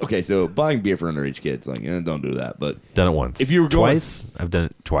 so buying beer for underage kids, like, don't do that. But Done it once. If you were going, twice, I've done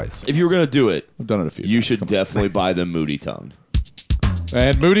it twice. If you were going to do it, I've done it a few you times. should definitely buy the Moody Tongue.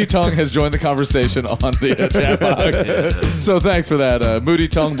 And Moody Tongue has joined the conversation on the chat box. So thanks for that. Moody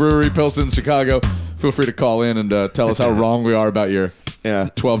Tongue Brewery, Pilsen, Chicago. Feel free to call in and tell us how wrong we are about your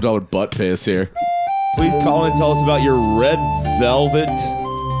 $12 butt piss here. Please call in and tell us about your red velvet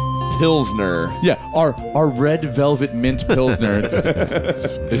Pilsner. Yeah, our red velvet mint Pilsner.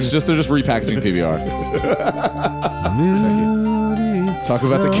 It's just they're just repackaging PBR. Talk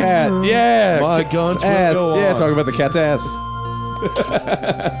about the cat. Yeah, My gun ass. go Yeah, on. talk about the cat's ass.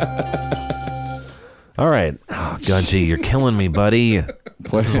 All right. Oh, Gunchi, you're killing me, buddy.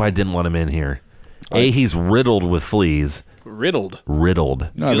 This is why I didn't want him in here. He's riddled with fleas. Riddled.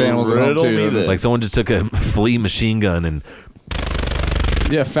 No, I have animals at home riddle me too. this. Like someone just took a flea machine gun and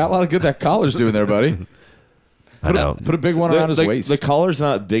Yeah, fat lot of good that collar's doing there, buddy. I know. Put a big one around his waist. The collar's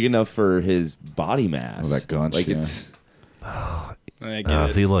not big enough for his body mass. Oh, that gunch, Like yeah. it's. I get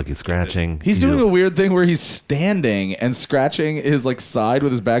it. See, look, he's scratching. He's doing a weird thing where he's standing and scratching his like side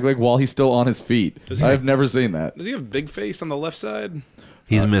with his back leg while he's still on his feet. I've never seen that. Does he have big face on the left side?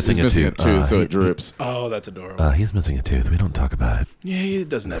 He's missing He's missing a a tooth. tooth, so it droops. Oh, that's adorable. He's missing a tooth. We don't talk about it. Yeah, he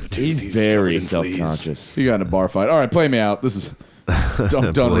doesn't have a tooth. He's covered very in fleas. self-conscious. He got in a bar fight. All right, play me out. This is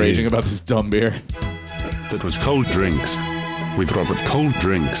done Please. raging about this dumb beer. That was Cold Drinks with Robert Cold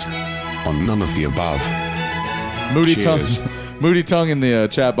Drinks on None of the Above. Cheers. Moody Tongue in the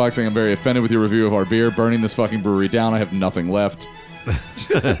chat box saying, I'm very offended with your review of our beer. Burning this fucking brewery down. I have nothing left.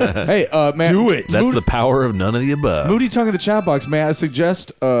 Hey, man. Do it. That's the power of none of the above. Moody Tongue in the chat box, may I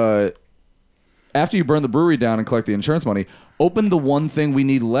suggest, after you burn the brewery down and collect the insurance money, open the one thing we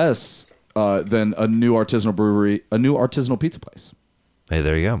need less than a new artisanal brewery, a new artisanal pizza place. Hey,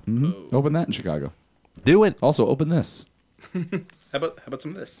 there you go. Mm-hmm. Open that in Chicago. Do it. Also, open this. How about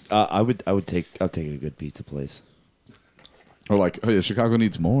some of this? I'll take a good pizza place. Or like, oh yeah, Chicago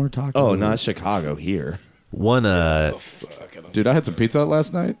needs more tacos. Oh, not Chicago here. One, Dude, I had some pizza Hut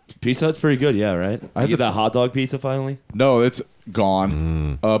last night. Pizza Hut's pretty good, yeah, right? I had You get the- that hot dog pizza finally? No, it's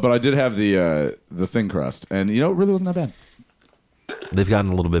gone. But I did have the thin crust, and you know, it really wasn't that bad. they've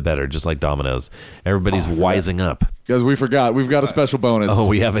gotten a little bit better, just like Domino's. Everybody's wising up. Guys, we forgot. We've got a special bonus. Oh,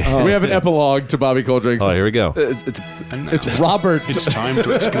 we have a- we have an epilogue to Bobby Cold Drinks. Oh, here we go. It's Robert. It's time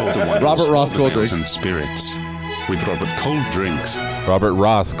to explore the wonders Robert Ross of Cold the ales Drinks. and spirits with Robert Cold Drinks. Robert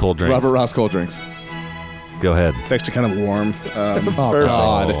Ross Cold Drinks. Robert Ross Cold Drinks. Go ahead. It's actually kind of warm. Oh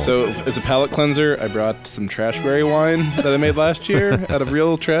God. So, as a palate cleanser, I brought some trashberry wine that I made last year out of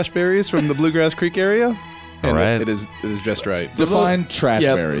real trash berries from the Bluegrass Creek area. And right. it is just right. Define trash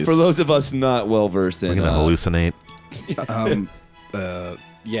berries. For those of us not well versed We're in, going to hallucinate.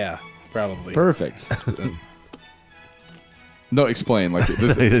 Yeah, probably. perfect. No, explain. Like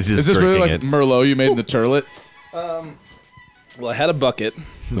this, It's just is this really drinking like it. Merlot you made in the turlet? Well, I had a bucket,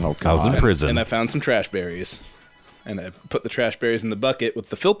 Oh, I was in prison. and I found some trash berries. And I put the trash berries in the bucket with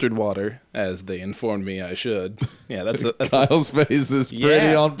the filtered water, as they informed me I should. Yeah, that's the Kyle's face is pretty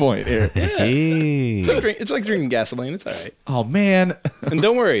Yeah. on point here. Hey. it's like drinking gasoline. It's all right. Oh man. And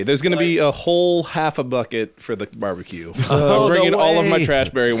don't worry, there's going to be a whole half a bucket for the barbecue. Oh, I'm bringing no all of my way. trash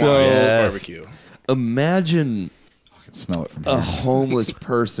berry wine So- to the Yes. barbecue. Imagine I can smell it from a here. homeless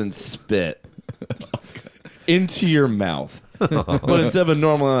person spit into your mouth. But instead of a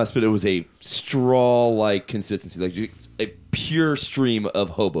normal amount of spit, it was a straw-like consistency, like just a pure stream of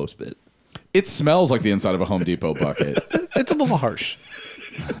hobo spit. It smells like the inside of a Home Depot bucket. It's a little harsh.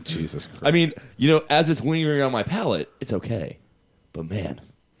 Jesus Christ. I mean, as it's lingering on my palate, it's okay. But man,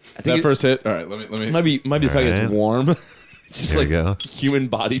 I think That it first hit. All right, let me. might be the fact that Alright. it's warm. It's just There like we go. human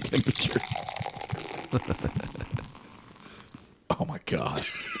body temperature. Oh my God.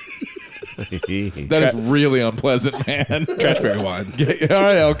 That is really unpleasant, man. Trashberry wine. All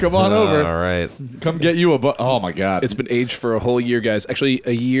right, El, come on over. All right. Come get you a. Oh my God. It's been aged for a whole year, guys. Actually,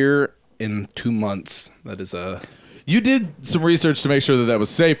 a year and 2 months. That is You did some research to make sure that that was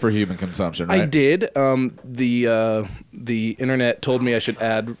safe for human consumption, right? I did. The internet told me I should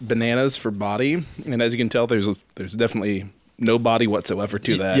add bananas for body, and as you can tell, there's definitely no body whatsoever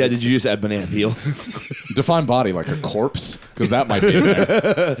to that. Yeah, did you just add banana peel? Define body like a corpse, because that might be in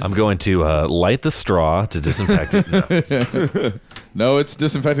there. I'm going to light the straw to disinfect it. No. No, it's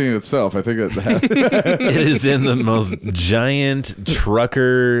disinfecting itself. I think that It is in the most giant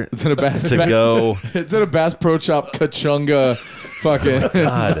trucker it's in a Bass to go. It's in a Bass Pro Shop Kachunga fucking.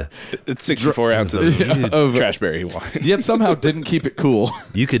 God, It's 64 ounces of- of trashberry wine. Yet somehow didn't keep it cool.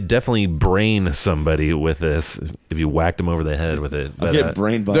 you could definitely brain somebody with this if you whacked them over the head with it. But, Get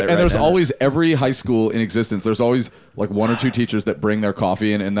brain by There- it and right there's now. always every high school in existence. There's always like one or two teachers that bring their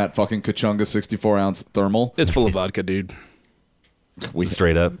coffee in that fucking Kachunga 64-ounce thermal. It's full of vodka, dude.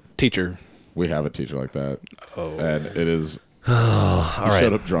 straight up. Teacher. We have a teacher like that. Oh. And it is. All He right.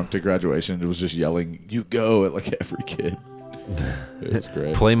 showed up drunk to graduation. It was just yelling, "You go!" at like every kid. It was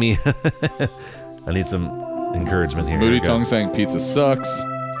great. Play me. I need some encouragement here. Moody Here we go. Tongue saying pizza sucks.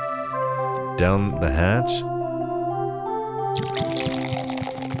 down the hatch.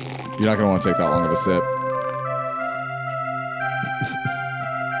 You're not going to want to take that long of a sip.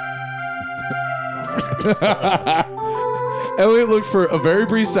 Elliot looked for a very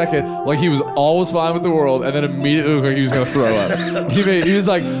brief second like he was always fine with the world, and then immediately looked like he was going to throw up. He was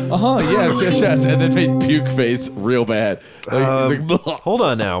like, yes, and then made puke face real bad. Like, he's like, hold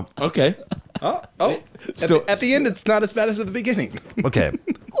on now. Okay. Still, at the end, it's not as bad as at the beginning. Okay.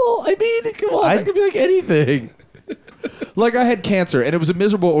 Well, I mean, come on, that could be like anything. Like, I had cancer, and it was a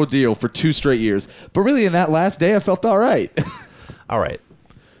miserable ordeal for 2 straight years. But really, in that last day, I felt all right. All right.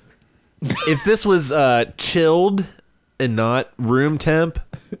 If this was chilled and not room temp,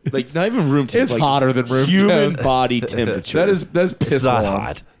 like not even room temp, it's like hotter than room human temp. body temperature. That's piss it's not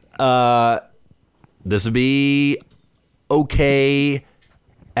warm. hot. This would be okay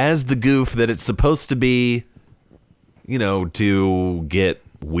as the goof that it's supposed to be, to get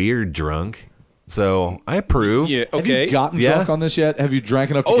weird drunk. So I approve. Yeah, Have you gotten drunk on this yet? Have you drank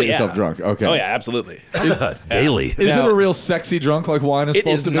enough to get yourself drunk? Okay. Oh, yeah, absolutely. Daily. Is it a real sexy drunk like wine is It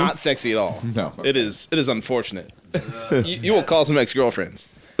supposed is to be? not sexy at all. No. It is unfortunate. You will call some ex-girlfriends.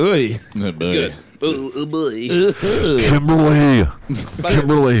 Oy. It's good. Oh, boy.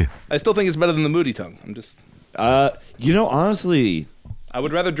 Kimberly. I still think it's better than the Moody Tongue. I'm just... honestly, I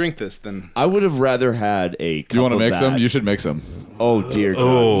would rather drink this than... I would have rather had a cup You want to of mix them? that. You should mix them. Oh, dear God.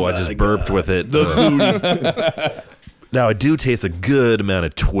 Oh, I just burped with it. Now, I do taste a good amount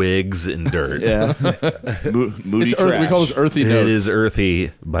of twigs and dirt. Yeah. Moody It's we call those earthy notes. It is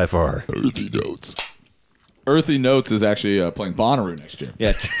earthy by far. Earthy notes. Earthy Notes is actually playing Bonnaroo next year.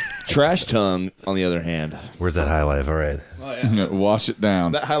 Yeah. Trash Tongue, on the other hand. Where's that high life? All right. Oh, yeah. Wash it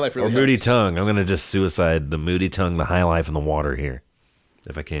down. That High Life really Or Moody helps. Tongue. I'm going to just suicide the Moody Tongue, the high life, and the water here.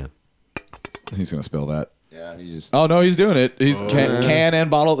 If I can. He's going to spill that. Yeah, he just... Oh, no, he's doing it. He's can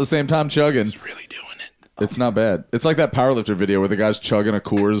and bottle at the same time chugging. He's really doing it. It's not bad. It's like that powerlifter video where the guy's chugging a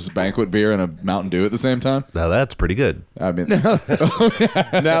Coors banquet beer and a Mountain Dew at the same time. Now that's pretty good. I mean, Now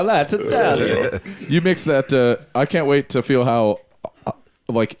that's Italian. you mix that. I can't wait to feel how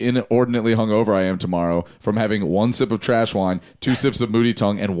inordinately hungover I am tomorrow from having 1 sip of trash wine, 2 sips of Moody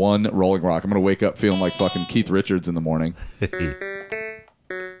Tongue, and 1 Rolling Rock. I'm going to wake up feeling like fucking Keith Richards in the morning.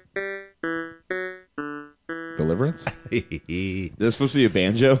 Deliverance? This is supposed to be a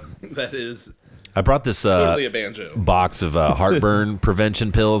banjo? That is I brought this totally a banjo. box of heartburn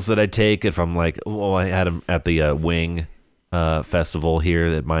prevention pills that I take if I'm like, I had them at the Wing festival here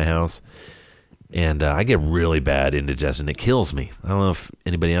at my house. And I get really bad indigestion. It kills me. I don't know if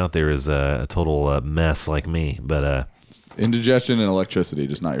anybody out there is a total mess like me, but... Indigestion and electricity,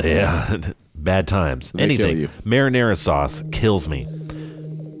 just not your friends. Yeah, bad times. They Anything. kill you. Marinara sauce kills me.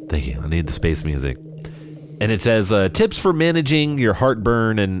 Thank you. I need the space music. And it says, tips for managing your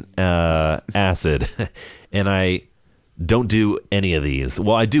heartburn and acid. And I don't do any of these.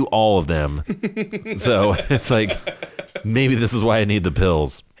 Well, I do all of them. So it's like, maybe this is why I need the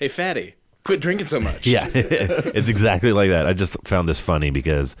pills. Hey, fatty, quit drinking so much. Yeah, it's exactly like that. I just found this funny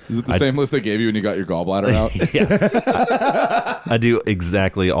because... Is it the same list they gave you when you got your gallbladder out? Yeah. I do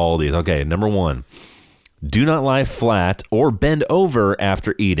exactly all these. Okay, number 1. Do not lie flat or bend over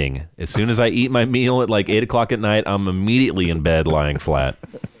after eating. As soon as I eat my meal at like 8 o'clock at night, I'm immediately in bed lying flat.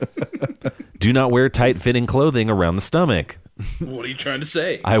 Do not wear tight-fitting clothing around the stomach. What are you trying to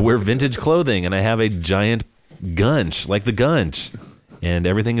say? I wear vintage clothing, and I have a giant gunch, like the gunch. And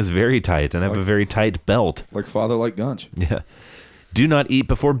everything is very tight, and I have a very tight belt. Like father, like Gunch. Yeah. Do not eat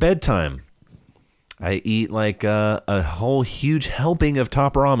before bedtime. I eat like a whole huge helping of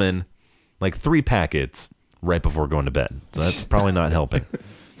Top Ramen, like 3 packets right before going to bed. So that's probably not helping.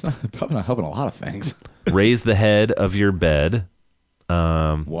 It's probably not helping a lot of things. Raise the head of your bed.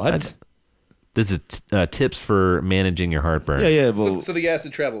 What? This is tips for managing your heartburn. Yeah. Well, So the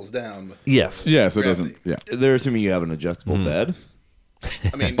acid travels down. With Yes. Yeah, so it Gravity. doesn't. Yeah. they're assuming you have an adjustable bed.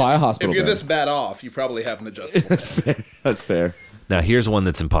 I mean, Buy a hospital If you're bed. this bad off, you probably have an adjustable. That's fair. Now, here's one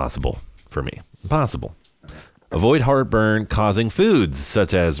that's impossible for me. Impossible. Avoid heartburn causing foods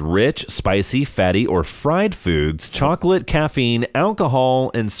such as rich, spicy, fatty, or fried foods, chocolate, caffeine,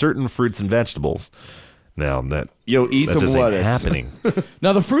 alcohol, and certain fruits and vegetables. Now, that Eat that some just ain't lettuce. happening.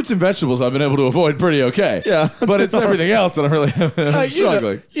 Now, the fruits and vegetables I've been able to avoid pretty okay. Yeah. But it's everything else that I'm really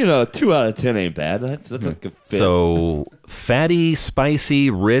struggling. 2 out of 10 ain't bad. That's like a fifth. So, fatty, spicy,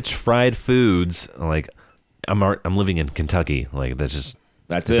 rich, fried foods, like, I'm living in Kentucky. Like, it's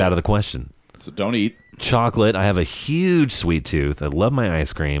That's it. out of the question. So don't eat. Chocolate. I have a huge sweet tooth. I love my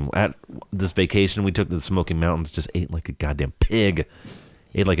ice cream. At this vacation we took to the Smoky Mountains, just ate like a goddamn pig.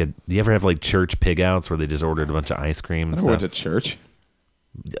 Ate like do you ever have like church pig outs where they just ordered a bunch of ice cream and I stuff? went to church.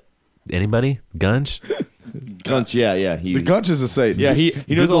 Anybody? Gunch? Gunch, yeah. The Gunch is a Satan. Yeah, he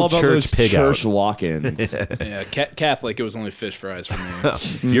knows Google all about church those pig church out. lock-ins. Yeah, Catholic. It was only fish fries for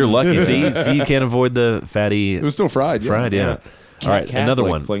me. You're lucky. See, you can't avoid the fatty. It was still fried. Fried, yeah. All right, another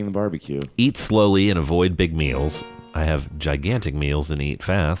one. Playing the barbecue. Eat slowly and avoid big meals. I have gigantic meals and eat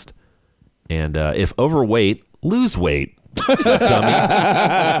fast. And if overweight, lose weight.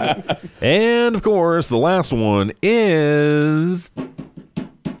 Dummy. And of course, the last one is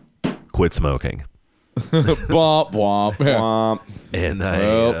quit smoking. Womp womp. Womp. And I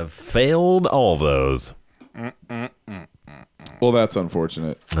have failed all those. Well, that's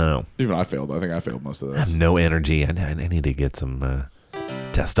unfortunate. No. Even I failed. I think I failed most of I have those. no energy. I need to get some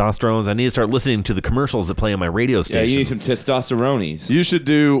testosterone. I need to start listening to the commercials that play on my radio Yeah, station. you need some testosterones. You should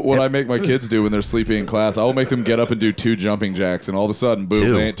do what I make my kids do when they're sleeping in class. I will make them get up and do 2 jumping jacks, and all of a sudden, boom,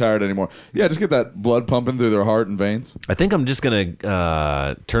 2? they ain't tired anymore. Yeah, just get that blood pumping through their heart and veins. I think I'm just going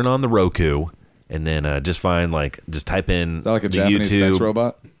to turn on the Roku and then just type in Is that like a the Japanese YouTube. sex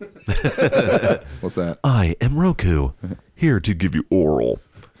robot? What's that? I am Roku, here to give you oral.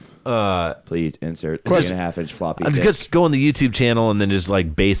 Please insert 3.5-inch floppy I'm disk. just go on the YouTube channel and then just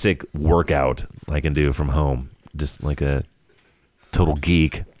like basic workout I can do from home. Just like a total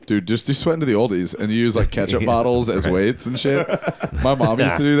geek. Dude, just do sweat into the oldies and you use like ketchup bottles as weights and shit. My mom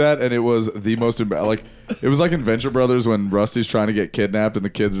used to do that, and it was the most like it was like in Venture Brothers when Rusty's trying to get kidnapped and the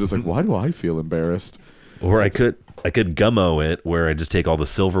kids are just like, why do I feel embarrassed? Or I could gummo it where I just take all the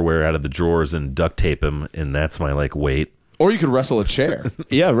silverware out of the drawers and duct tape them, and that's my like weight. Or you could wrestle a chair.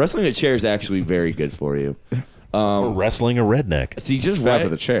 Yeah, wrestling a chair is actually very good for you. Or wrestling a redneck. See, just bad ride for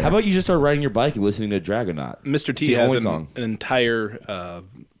the chair. How about you just start riding your bike and listening to Dragonaut? Mr. It's T the has only an song. entire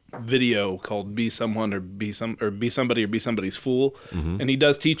video called "Be Someone" or "Be Somebody" or "Be Somebody's Fool," and he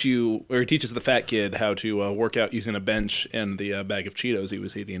does teach you, or he teaches the fat kid how to work out using a bench and the bag of Cheetos he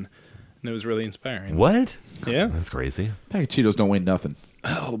was eating, and it was really inspiring. What? Yeah. That's crazy. Bag of Cheetos don't weigh nothing.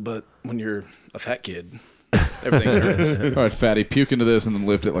 Oh, but when you're a fat kid, everything hurts. All right, fatty, puke into this and then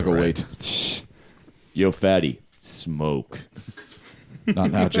lift it like a weight. Yo, fatty, smoke.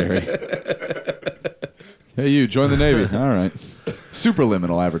 Not now, Jerry. Hey, you, join the Navy. All right.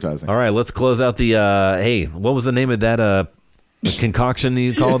 Superliminal advertising. All right, let's close out the hey, what was the name of that concoction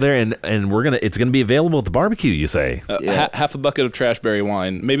you call it there? And it's gonna be available at the barbecue, you say? Half a bucket of Trashberry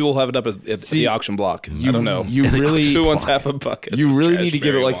wine. Maybe we'll have it up at the auction block. I don't know. You really Who wants half a bucket? You of really need to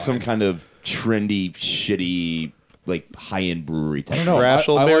give it Trashberry like wine? some kind of trendy, shitty, like high-end brewery type.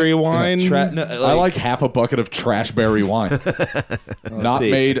 Trashberry wine. I like half a bucket of Trashberry wine. Not see.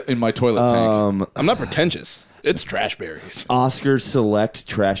 made in my toilet tank. I'm not pretentious. It's Trashberries. Oscar Select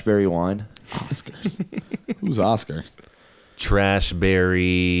Trashberry wine. Oscars. Who's Oscar?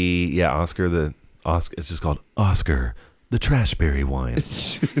 Trashberry, yeah, Oscar. It's just called Oscar, the Trashberry wine.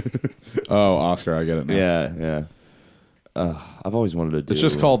 Oh, Oscar, I get it now. Yeah. I've always wanted to do. It's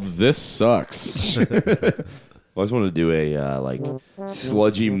just called This Sucks. I always wanted to do a like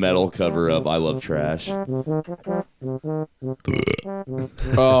sludgy metal cover of "I Love Trash."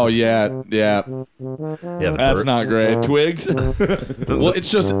 Oh, yeah. Yeah, That's not great. Twigs. Well, it's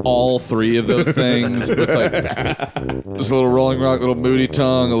just all 3 of those things. It's like just a little Rolling Rock, little Moody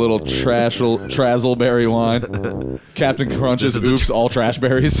Tongue, a little Trazzleberry wine. Captain Crunch's Oops, all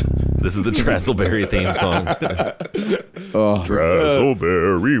Trashberries. This is the Trazzleberry theme song.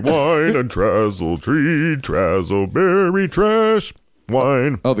 Trazzleberry wine and Trazzle tree, Trazzleberry trash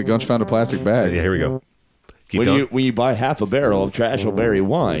wine. Oh, the Gunch found a plastic bag. Yeah, here we go. Keep going. When you buy half a barrel of Trashleberry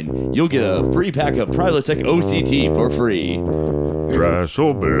wine, you'll get a free pack of Prilosec OCT for free.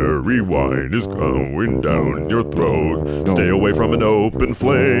 Trashleberry wine is going down your throat. Stay away from an open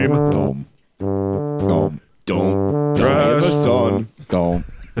flame. Dome. Don't Trash. the sun. Dome.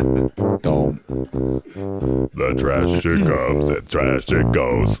 The trash it comes, the trash it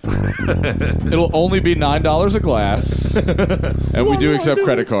goes. It'll only be $9 a glass, and we do accept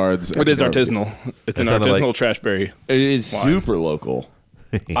credit cards. It is artisanal. It's an sounded artisanal like- Trashberry. It is Wine. super local.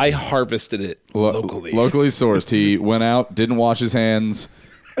 I harvested it locally. Locally sourced. He went out, didn't wash his hands,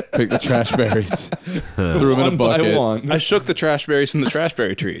 picked the trash berries, threw them in a One by bucket. one. I shook the Trashberries from the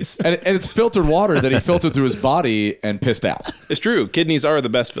Trashberry trees. And it's filtered water that he filtered through his body and pissed out. It's true. Kidneys are the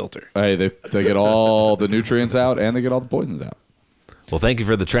best filter. Hey, they get all the nutrients out and they get all the poisons out. Well, thank you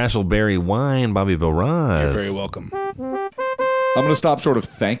for the Trashleberry wine, Bobby Bill Ross. You're very welcome. I'm going to stop short of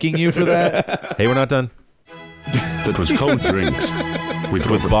thanking you for that. Hey, we're not done. That was Cold Drinks with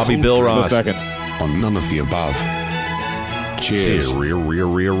Robert Bobby Cold Bill Drink Ross. A second. on None of the Above. Cheers. Rear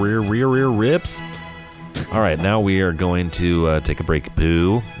rips. All right, now we are going to take a break.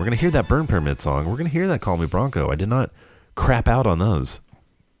 Boo. We're going to hear that Burn Permit song. We're going to hear that Call Me Bronco. I did not crap out on those.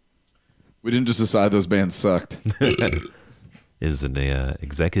 We didn't just decide those bands sucked. It is an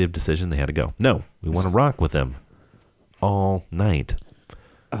executive decision. They had to go. No, we want to rock with them all night.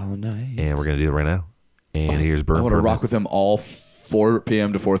 All night. And we're going to do it right now. And here's Burn I want to Permits. rock with them all 4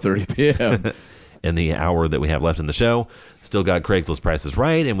 p.m. to 4:30 p.m. In the hour that we have left in the show. Still got Craigslist Price is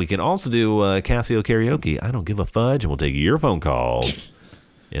Right. And we can also do Casio karaoke. I don't give a fudge. And we'll take your phone calls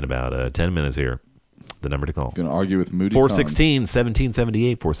in about 10 minutes here. The number to call. Going to argue with Moody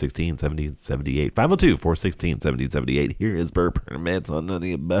 416-1778. 416-1778. 502-416-1778. Here is Burn Permits on None of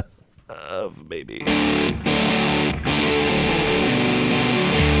the Above, baby.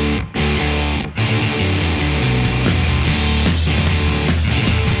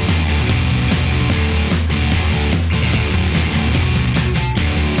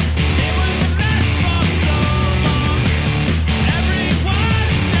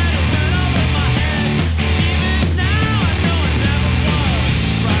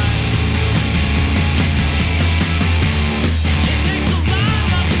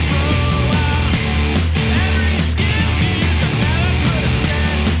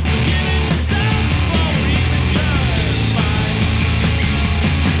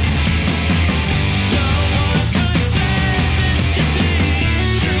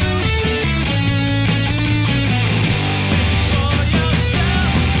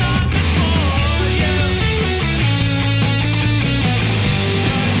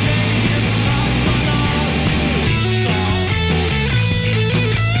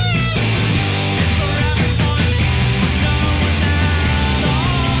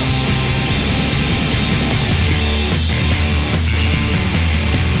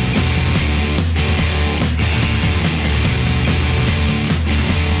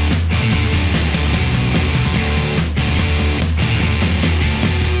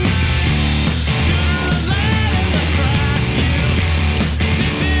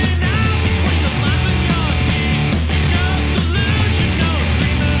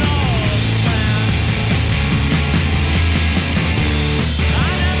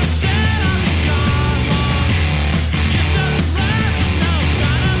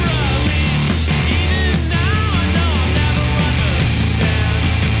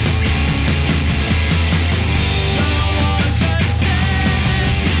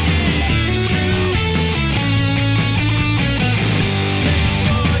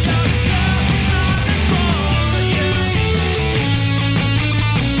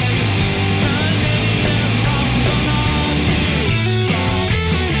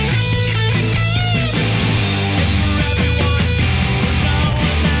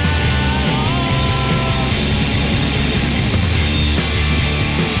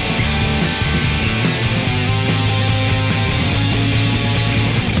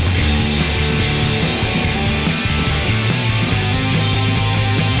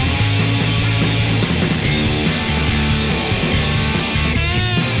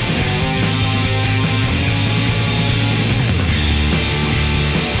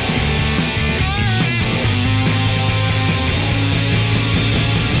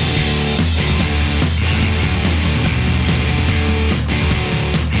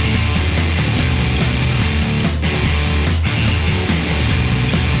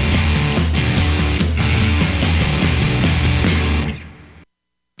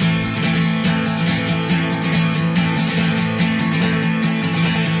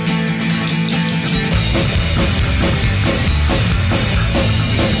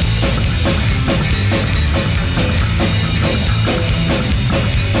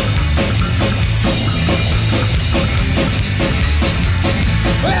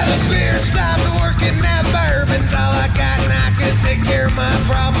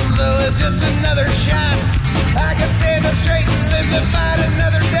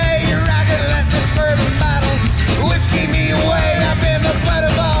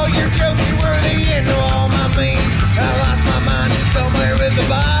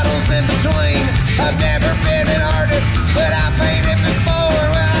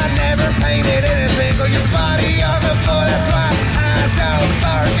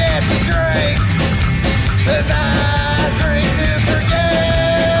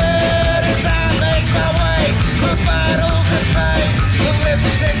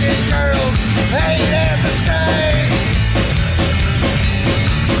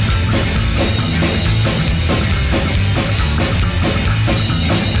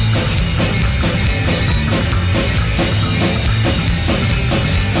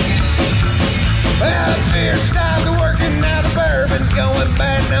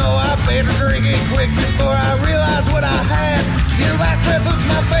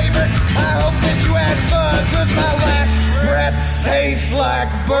 tastes like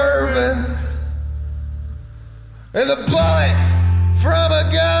bourbon and the bullet from a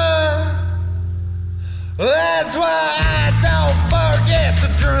gun. That's why I don't forget to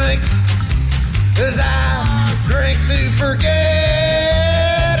drink, as I drink to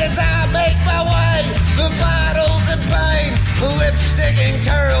forget, as I make my way, the vitals and pain, the lipstick and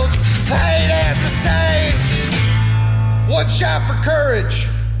curls, hate and disdain. One shot for courage,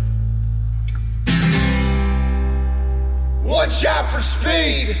 one shot for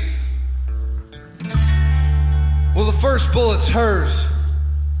speed. Well, the first bullet's hers,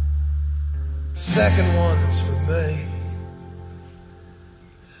 second one's for me.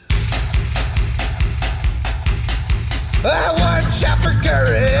 One shot for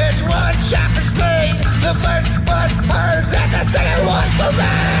courage, one shot for speed. The first one's hers and the second one's for me.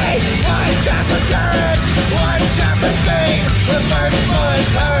 One shot for courage, one shot for speed. The first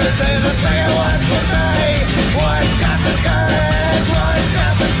one's hers and the second one's for me. One shot for courage, one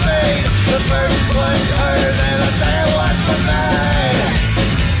shot for speed. The first one's hers and the second one's for me.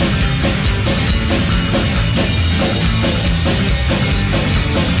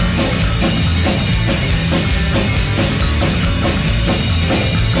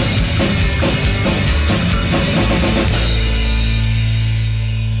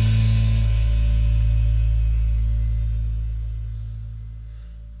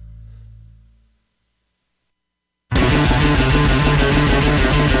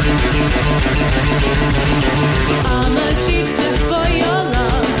 I'm a cheap suit for your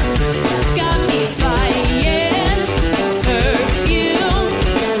love. Got me buying perfume.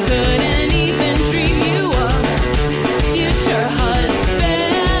 Couldn't even dream you up. Future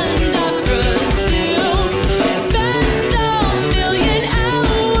husband, I presume. Spend a million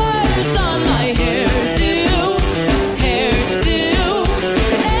hours on my hairdo. In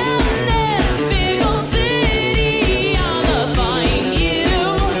this big old city, I'ma find you.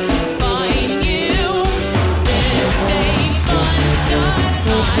 This ain't fun stuff.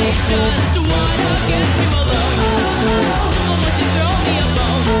 I just wanna get you alone. Won't you throw me a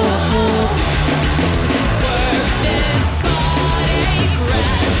bone? Work this party,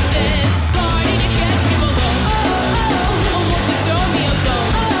 crash this party to get you alone. Won't you throw me a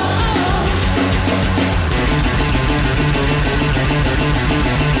bone?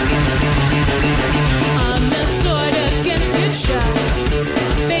 I'm the sort of against your chest,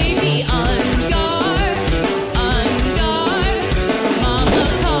 baby, on guard. Mama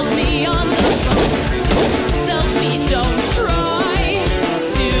calls me on the phone, tells me don't try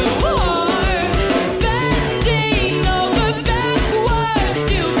too hard. Bending over backwards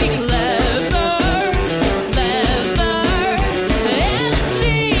to be clever. It's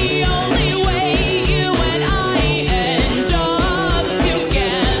the only way you and I end up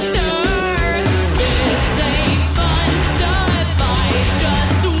together. This ain't fun stuff. I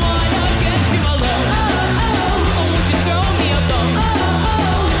just wanna get you alone. Won't you throw me a bone?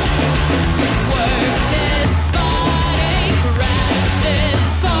 Work this body, crash this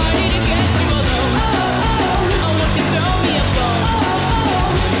party to get you alone. Won't you throw me a bone?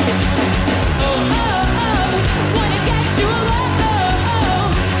 Wanna get you alone.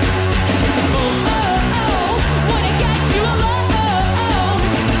 Wanna get you alone.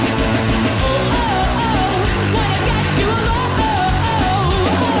 Wanna get you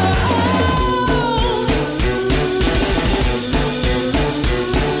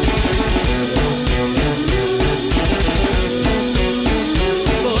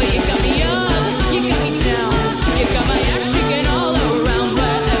Boy, you got me up, you got me down, you got my ass shaking all around.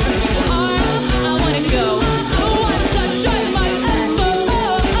 Wherever you are, I wanna go. One touch, I might explode.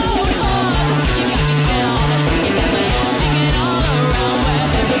 You got me down, you got my ass shaking all around.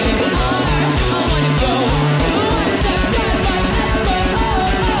 Wherever you are, I wanna go. One touch, I might explode.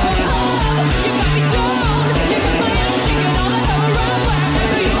 You got me down, you got my ass shaking all around.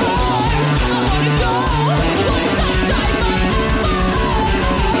 Wherever you are, I wanna go. One touch, I might explode.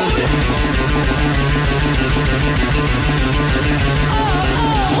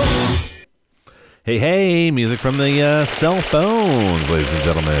 Hey, music from the cell phones, ladies and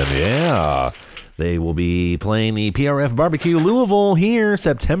gentlemen. Yeah. They will be playing the PRF Barbecue Louisville here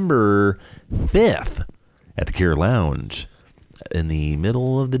September 5th at the Cure Lounge in the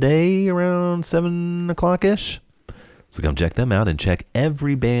middle of the day, around 7 o'clock-ish. So come check them out and check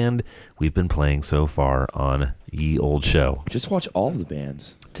every band we've been playing so far on Ye Old Show. Just watch all the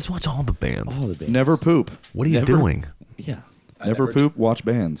bands. Just watch all the bands. All the bands. Never poop. What are you doing? Yeah. Never poop, watch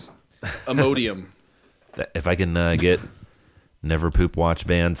bands. Imodium. If I can get Never Poop Watch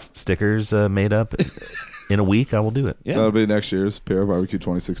Bands stickers made up in a week, I will do it. Yeah. That'll be next year's PRF Barbecue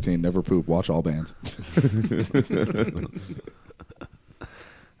 2016. Never poop, watch all bands.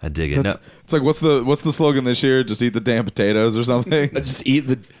 I dig it. No, It's like what's the slogan this year? Just eat the damn potatoes or something. Just eat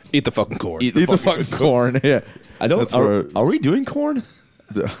the fucking corn. Eat the fucking corn. Yeah. I don't. Are we doing corn?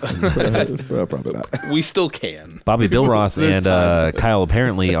 Well, probably not. We still can. Bobby Bill Ross and Kyle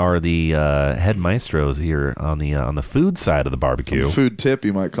apparently are the head maestros here on the food side of the barbecue. Food tip,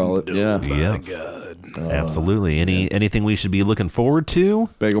 you might call it. Yeah. Yes. God. Absolutely. Anything we should be looking forward to?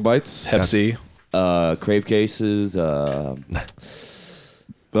 Bagel bites. Pepsi. Crave cases.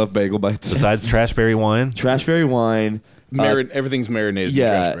 Love bagel bites. Besides Trashberry wine? Trashberry wine. Everything's marinated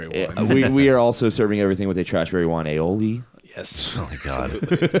Yeah. in Trashberry wine. we are also serving everything with a Trashberry wine aioli. Yes. Oh my God.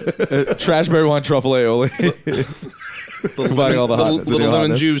 Trashberry wine truffle aioli. Combining all the hot, little lemon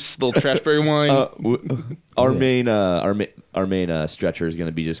hotness. juice, little Trashberry wine. Our main stretcher is going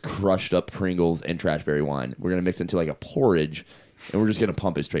to be just crushed up Pringles and Trashberry wine. We're going to mix it into like a porridge, and we're just going to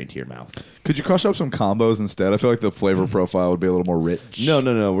pump it straight into your mouth. Could you crush up some combos instead? I feel like the flavor profile would be a little more rich.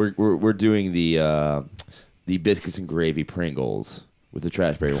 No. We're doing the biscuits and gravy Pringles with the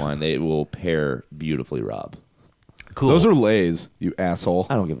Trashberry wine. They will pair beautifully, Rob. Cool. Those are Lay's, you asshole.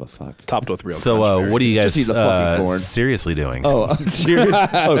 I don't give a fuck. Topped with real So, Crunch what are you guys Just eat the fucking corn. seriously doing? Oh, I'm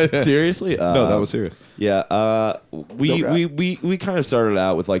serious? Seriously? No, that was serious. Yeah, we kind of started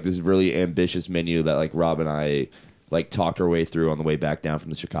out with like this really ambitious menu that like Rob and I like talked our way through on the way back down from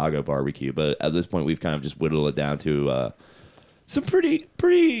the Chicago barbecue. But at this point, we've kind of just whittled it down to some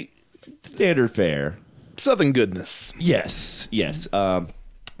pretty standard fare. Southern goodness. Yes.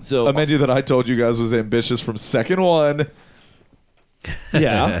 So A menu that I told you guys was ambitious from second one,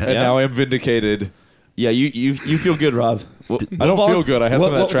 yeah, and now I'm vindicated. yeah, you feel good, Rob. I don't feel good. I had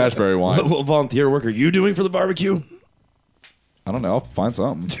some of that Trashberry wine. What volunteer work are you doing for the barbecue? I don't know. I'll find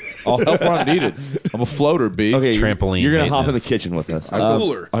something. I'll help where I'm needed. I'm a floater, B. Okay, Trampoline You're gonna hop in the maintenance. kitchen with us. I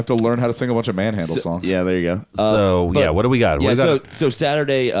have to learn how to sing a bunch of Manhandle songs. Yeah, there you go. What do we got? What Yeah, is that? so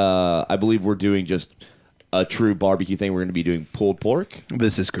Saturday, I believe we're doing just a true barbecue thing. We're going to be doing pulled pork.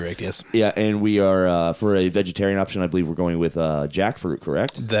 This is correct, yes. Yeah, and we are for a vegetarian option. I believe we're going with jackfruit.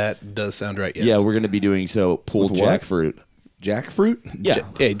 Correct? That does sound right, yes. Yeah, we're going to be doing pulled With what? jackfruit. Jackfruit? Yeah.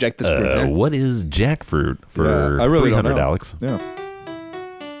 Hey, Jack this fruit. man. What is jackfruit for I really don't 300, know. Alex? Yeah.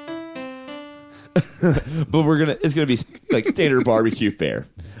 But it's gonna be like standard barbecue fare.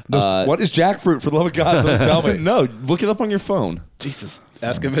 What is jackfruit? For the love of God, someone tell me. No, look it up on your phone. Jesus.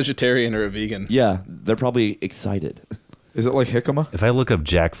 Ask a vegetarian or a vegan. Yeah, they're probably excited. Is it like jicama? If I look up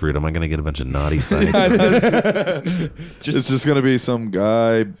jackfruit, am I going to get a bunch of naughty sites? It's just gonna be some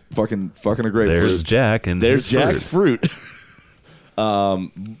guy fucking a grapefruit. There's Jack and There's his Jack's fruit. fruit.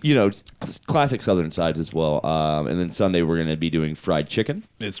 Classic Southern sides as well. And then Sunday we're gonna be doing fried chicken.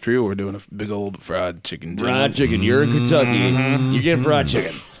 It's true. We're doing a big old fried chicken dinner. Fried chicken. You're in Kentucky. You're getting fried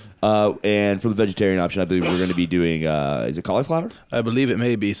chicken. And for the vegetarian option, I believe we're going to be doing, is it cauliflower? I believe it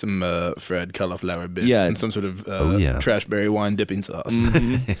may be some fried cauliflower bits and some sort of Trashberry wine dipping sauce.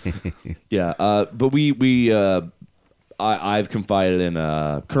 Yeah. But I've confided in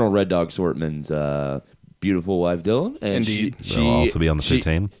Colonel Red Dog Sortman's beautiful wife, Dylan. And Indeed. She'll also be on the food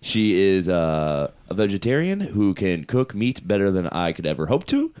team. She is a vegetarian who can cook meat better than I could ever hope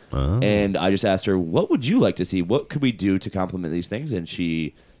to. Oh. And I just asked her, what would you like to see? What could we do to complement these things? And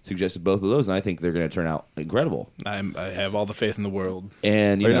she suggested both of those, and I think they're going to turn out incredible. I have all the faith in the world.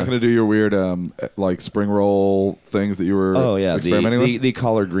 And Are you not going to do your weird like spring roll things that you were experimenting with? the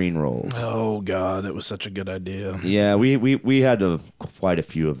collard green rolls. Oh God, that was such a good idea. Yeah, we had quite a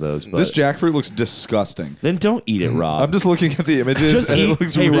few of those. But This jackfruit looks disgusting. then don't eat it, Rob. I'm just looking at the images, Just and eat- it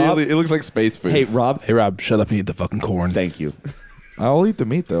looks hey, Rob. it looks like space food. Hey, Rob. Hey Rob, shut up and eat the fucking corn. Thank you. I'll eat the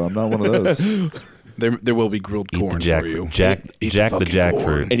meat though. I'm not one of those. There will be grilled Eat the corn for jackfruit. you. Jack the fucking jackfruit.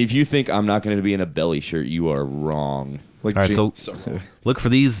 corn. And if you think I'm not going to be in a belly shirt, you are wrong. Like All right, Gene- so look for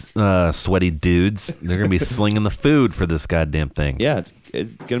these sweaty dudes. They're going to be slinging the food for this goddamn thing. Yeah, it's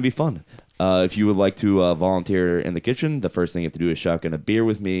going to be fun. If you would like to volunteer in the kitchen, the first thing you have to do is shotgun a beer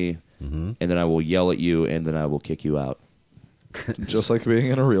with me, and then I will yell at you, and then I will kick you out. just like being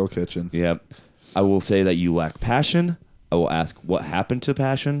in a real kitchen. Yep. I will say that you lack passion. I will ask what happened to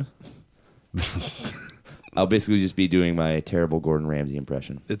passion. I'll basically just be doing my terrible Gordon Ramsay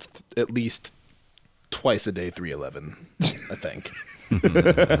impression. It's at least twice a day, 311. I think.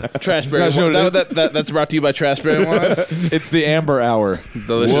 Trashberry Guys, you know wine. what it is? That's brought to you by Trashberry wine. It's the Amber Hour.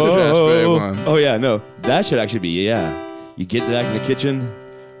 Delicious Trashberry wine. Oh, yeah, no. That should actually be, yeah. You get back in the kitchen,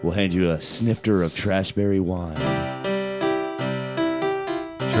 we'll hand you a snifter of Trashberry wine.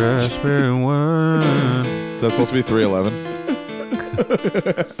 Trashberry wine. Is that supposed to be 311?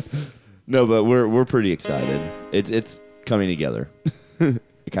 No, but we're pretty excited. It's coming together. It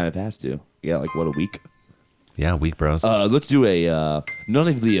kind of has to. Yeah, like what, a week? Yeah, weak bros. Let's do a none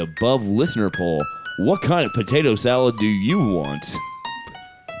of the above listener poll. What kind of potato salad do you want?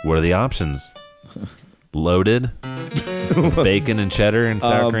 What are the options? Loaded, bacon and cheddar and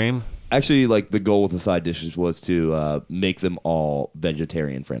sour cream. Actually, like the goal with the side dishes was to make them all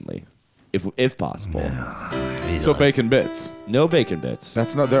vegetarian friendly, if possible. So bacon bits. No bacon bits.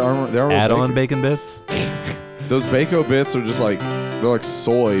 That's not there. Are Add-on bacon bits. Those bacon bits are just like they're like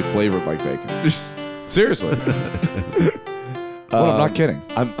soy flavored like bacon. Seriously. Well, I'm not kidding.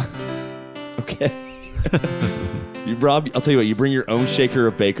 I'm okay. You Rob, I'll tell you what. You bring your own shaker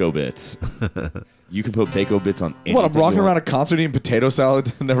of Bako Bits. You can put Bako Bits on anything. What? I'm rocking you around a want. concert eating potato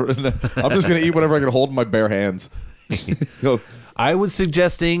salad. I'm just gonna eat whatever I can hold in my bare hands. I was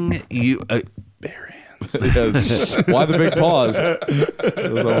suggesting you. Bare hands. Yes. Why the big pause?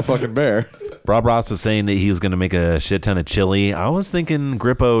 Because I'm a fucking bear. Rob Ross was saying that he was going to make a shit ton of chili. I was thinking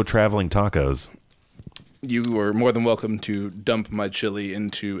Grippo traveling tacos. You were more than welcome to dump my chili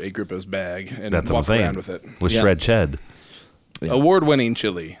into a Grippo's bag and That's what I'm walk saying. around with it. With shred ched. Award-winning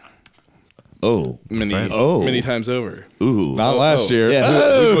chili. Oh, Many times over. Ooh, Not last year. Yeah,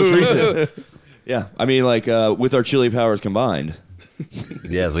 who's most recent? Yeah, I mean, like with our chili powers combined.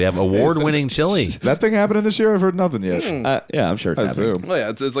 Yes, we have award-winning chili. Is that thing happening this year? I've heard nothing yet. Yeah, I'm sure it's I happening. assume. Well, yeah,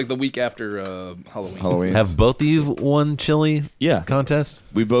 it's like the week after Halloween. Have both of you won chili contest?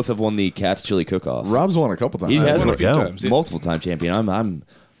 We both have won the Cat's Chili Cook-Off. Rob's won a couple times. He has won won a few times, yeah. multiple time champion.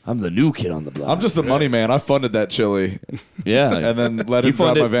 I'm the new kid on the block. I'm just the money man. I funded that chili. Yeah, And then let him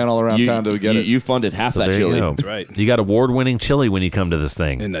drive my van all around town to get it. You funded half So that there you chili. go. That's right. You got award-winning chili when you come to this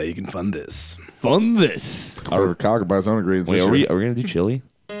thing. And now you can fund this. Fund this. For Cocker by his own ingredients. Wait, this are year. we gonna do chili?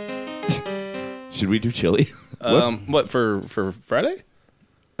 Should we do chili? What for Friday?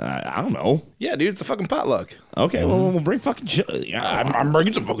 I don't know. Yeah, dude, it's a fucking potluck. Okay, well we'll bring fucking chili. I'm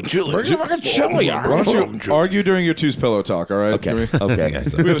bringing some fucking chili. Bring some fucking chili. Why don't you argue during your two's pillow talk, all right? Okay. Can we Okay.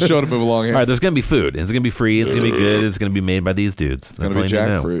 got a show to move along here. All right, there's going to be food. It's going to be free. It's going to be good. It's going to be made by these dudes. It's gonna be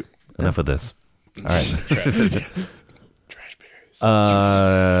jackfruit. Enough of this. All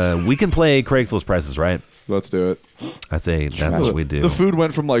right. We can play Craigslist prices, right? Let's do it. I say that's what we do. The food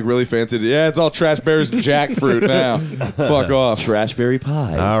went from like really fancy to, yeah, it's all trash berries and jackfruit now. Fuck off. Trashberry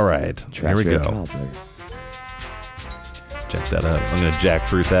pies. All right. Here we Trashberry go. cobbler. Check that out. I'm going to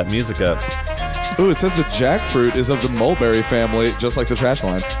jackfruit that music up. Ooh, it says the jackfruit is of the mulberry family, just like the trash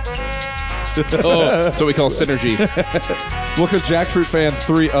line. Oh, so we call synergy. Well, because jackfruit fan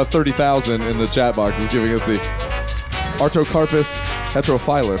 30,000 in the chat box is giving us the Artocarpus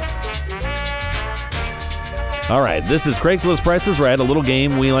heterophyllus. All right. This is Craigslist Prices Right, a little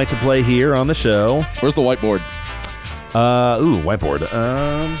game we like to play here on the show. Where's the whiteboard? Whiteboard.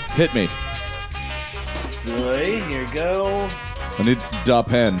 Hit me. Here you go. I need da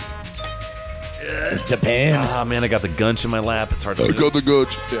pen. The pan. Ah, man, I got the gunch in my lap. It's hard to do. the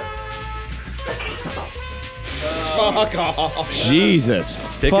gooch. Yeah. Fuck off. Jesus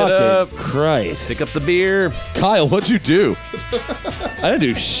Pick it fucking up. Christ. Pick up the beer. Kyle, what'd you do? I didn't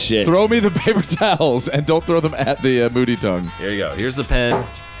do shit. Throw me the paper towels and don't throw them at the Moody Tongue. Here you go. Here's the pen.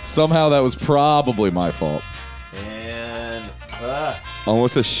 Somehow that was probably my fault. And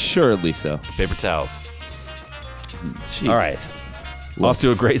Almost assuredly so. paper towels. Jeez. All right. Off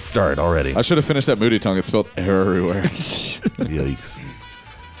to a great start already. I should have finished that Moody Tongue. It spelled everywhere. Yikes.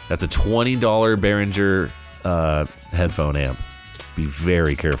 That's a $20 Behringer headphone amp. Be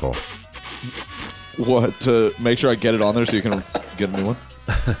very careful. What, to make sure I get it on there so you can get a new one?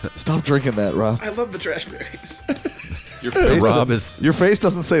 Stop drinking that, Rob. I love the trash berries. Your face, Rob is your face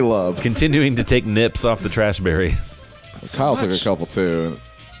doesn't say love. continuing to take nips off the trash berry. Kyle took a couple too.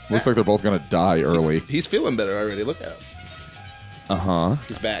 Looks like they're both gonna die early. He's feeling better already. Look out.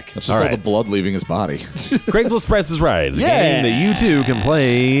 He's back. That's just All all right. the blood leaving his body. Craigslist Price is Right. The game that you too can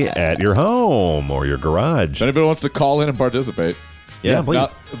play at your home or your garage. If anybody wants to call in and participate, Yeah, please.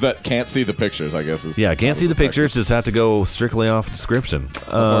 not- that can't see the pictures, I guess. Is Yeah, I can't see the pictures. Just have to go strictly off description.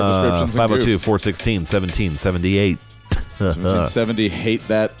 descriptions and 502-416-1778. 1770, hate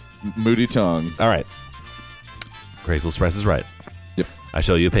that Moody Tongue. All right. Craigslist Price is Right. Yep. I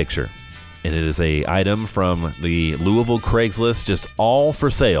show you a picture, and it is a item from the Louisville Craigslist, just all for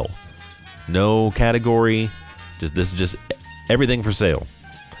sale. No category. This is just everything for sale.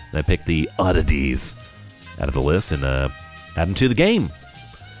 And I picked the oddities out of the list and add them to the game.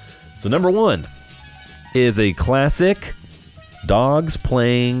 So number one is a classic dogs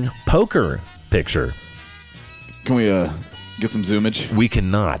playing poker picture. Can we get some zoomage? We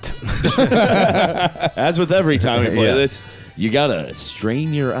cannot. As with every time we play Yeah. this, you gotta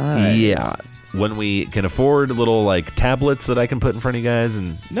strain your eye. Yeah. When we can afford little like tablets that I can put in front of you guys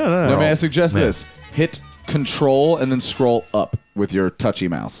and No. Let me suggest Man. this. Hit Control and then scroll up with your touchy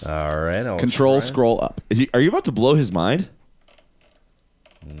mouse. All right. I'll Control, try. scroll up. Are you about to blow his mind?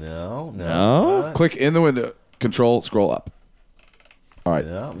 No. Click in the window. Control, scroll up. All right.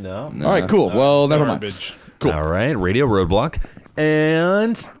 No. All right, cool. Well, never mind. Garbage. Cool. All right. Radio roadblock.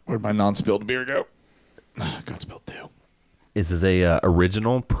 And Where'd my non-spilled beer go? Got spilled too. this is a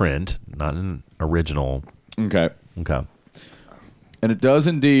original print, not an original. Okay. Okay. And it does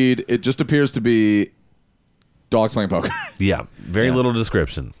indeed. It just appears to be dogs playing poker. Yeah. Very little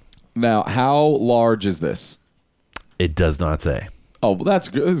description. Now, how large is this? It does not say. Oh, well, this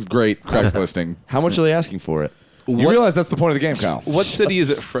is great Craigslisting. How much are they asking for it? You realize that's the point of the game, Kyle. What city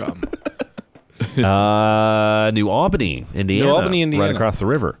is it from? New Albany, Indiana. New Albany, Indiana. Right across the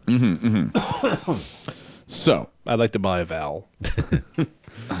river. So, I'd like to buy a vowel.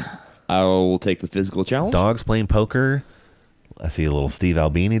 I will take the physical challenge. Dogs playing poker. I see a little Steve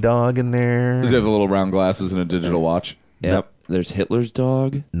Albini dog in there. does he have the little round glasses and a digital watch? Yep. There's Hitler's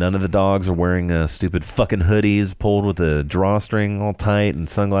dog. None of the dogs are wearing stupid fucking hoodies pulled with a drawstring all tight and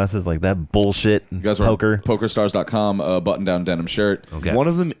sunglasses like that bullshit. You guys were poker. on PokerStars.com, button-down denim shirt. Okay. One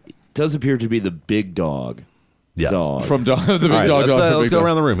of them does appear to be the big dog. Yes. Dog. From the big All right, dog. let's go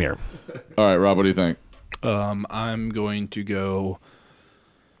around the room here. All right, Rob, what do you think? I'm going to go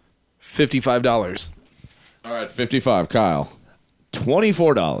 $55. All right, 55. Kyle.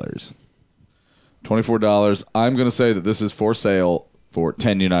 $24. $24. I'm going to say that this is for sale for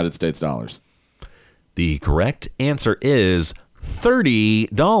 10 United States dollars. The correct answer is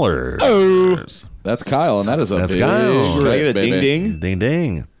 $30. Oh, that's Kyle, and that is a That's big Kyle. Can I rip, get a baby. ding ding? Ding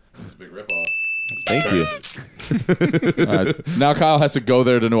ding. That's a big rip-off. Thank you. All right. Now Kyle has to go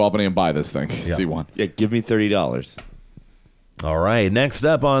there to New Albany and buy this thing. See one. Yeah, give me $30. All right. Next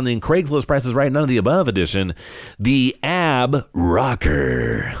up on the Craigslist Price is Right, None of the Above edition, the Ab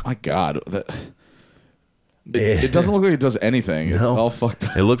Rocker. My God. It doesn't look like it does anything. It's No. all fucked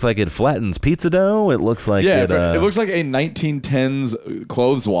up. It looks like it flattens pizza dough. It looks like Yeah, it looks like a 1910s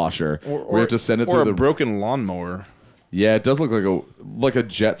clothes washer. where you have to send it or through a the broken lawnmower. Yeah, it does look like a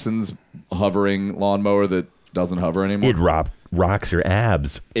Jetsons hovering lawnmower that doesn't hover anymore. it rocks your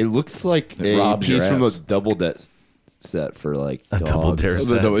abs. It looks like It a robs your piece from a abs. double deck set for like A dogs. double dare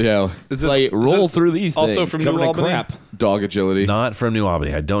set. Yeah, Is Like roll through these also things, from covered New in Albany? crap. dog agility. Not from New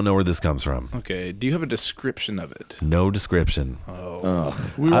Albany. I don't know where this comes from. Okay. Do you have a description of it? No description. We A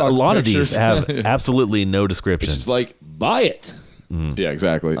rock lot of pictures. these have absolutely no description. It's just like buy it. Yeah,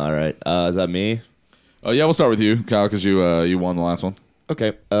 exactly. All right. Is that me? Yeah, we'll start with you, Kyle, because you won the last one.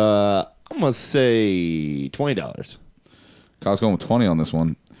 Okay. I'm gonna say $20. Kyle's going with 20 on this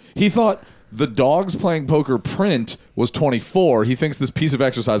one. He thought the dogs playing poker print was 24. He thinks this piece of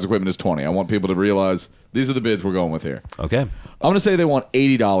exercise equipment is 20. I want people to realize these are the bids we're going with here. Okay. I'm going to say they want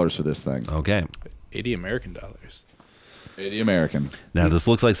 $80 for this thing. Okay. 80 American dollars. 80 American. Now, this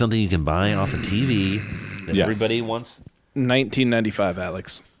looks like something you can buy off a TV that Yes. everybody wants. $19.95,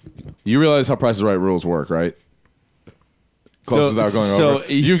 Alex. You realize how Price is Right rules work, right? Close without going so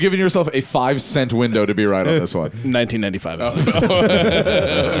over. You've given yourself a 5-cent window to be right on this one. $19.95, Alex.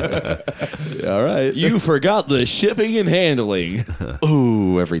 All right. You forgot the shipping and handling.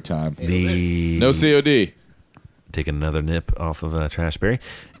 Ooh, every time. No COD. Taking another nip off of Trashberry.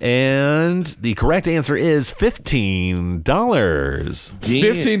 And the correct answer is $15.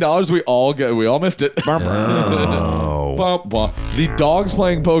 $15. We all missed it. Oh. Bum, bum. The dogs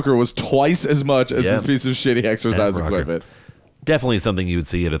playing poker was twice as much as Yeah. this piece of shitty exercise Ab rocker. equipment. Definitely something you would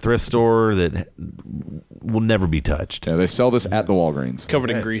see at a thrift store that will never be touched. Yeah, they sell this at the Walgreens.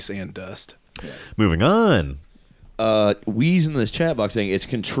 Covered in grease and dust. Moving on. Wheeze in this chat box saying it's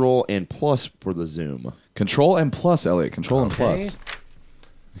Control and Plus for the Zoom. Control and Plus, Elliot. Control and Plus.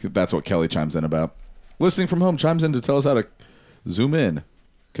 That's what Kelly chimes in about. Listening from home chimes in to tell us how to zoom in.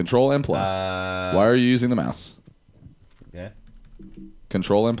 Control and Plus. Why are you using the mouse? Yeah.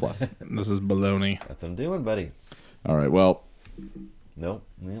 Control and Plus. This is baloney. That's what I'm doing, buddy. All right, well. Nope.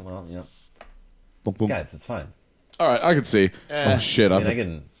 Yeah, well, yeah. Boom, boom. Guys, it's fine. All right, I can see. Oh, shit. I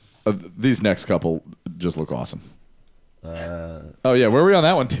can... These next couple just look awesome. Oh, yeah. Where are we on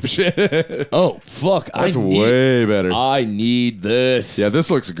that one, dipshit? Oh, fuck. That's way better. I need this. Yeah,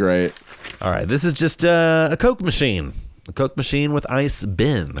 this looks great. All right, this is just a Coke machine. A Coke machine with ice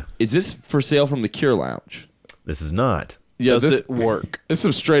bin. Is this for sale from the Cure Lounge? This is not. Yeah, Does this it work? This is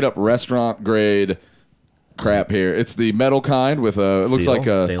some straight up restaurant grade crap here. It's the metal kind with a. It looks Steel, like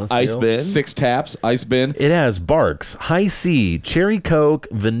a stainless ice steel. bin. 6 taps ice bin. It has Barks, High C, Cherry Coke,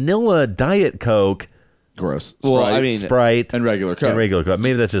 Vanilla Diet Coke, Gross. Well, I mean, Sprite and regular Coke. And regular Coke.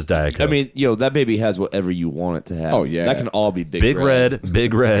 Maybe that's just Diet Coke. I mean, that baby has whatever you want it to have. Oh, yeah. That can all be Big Red.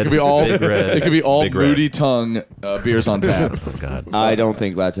 Big Red. It could be all. Big Red. It could be all Big Red. Moody Tongue beers on tap. Oh God. I don't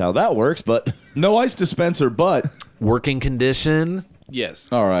think that's how that works, but No ice dispenser, but Working condition Yes.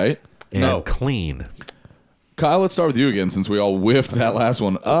 all right. and clean. Kyle, let's start with you again since we all whiffed that last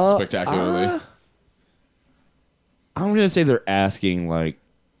one spectacularly. I'm gonna say they're asking like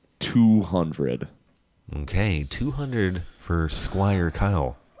 200. Okay, 200 for Squire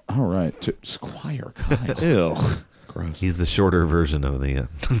Kyle. All right. Squire Kyle. Ew. Gross. He's the shorter version of the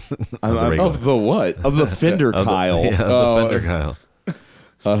Of the what? Of the Fender Kyle. the Fender Kyle.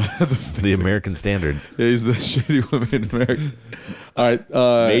 The American Standard. Yeah, he's the shitty woman in America. All right.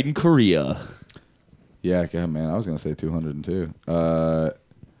 Made in Korea. Yeah, man. I was going to say 202. I'm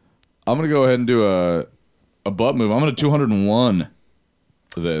going to go ahead and do a butt move. I'm going to 201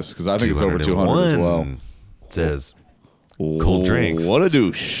 this because I think it's over 200 as well. Says cold drinks. What a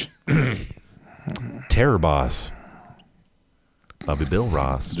douche. Terror Boss. Bobby Bill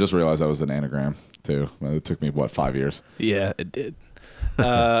Ross. Just realized that was an anagram, too. It took me, 5 years? Yeah, it did.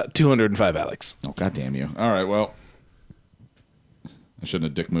 205, Alex. Oh, God damn you. All right, well. I shouldn't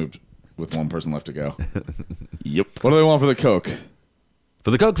have dick moved with one person left to go. Yep. What do they want for the Coke? For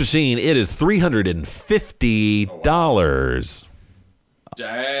the Coke machine, it is $350.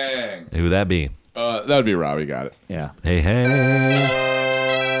 Dang. Who would that be? That would be Robbie. Got it. Yeah. Hey.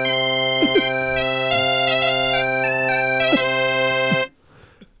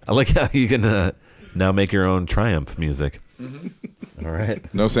 I like how you can now make your own Triumph music. Mm-hmm. All right.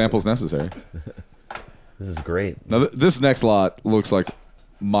 No samples necessary. This is great. Now, this next lot looks like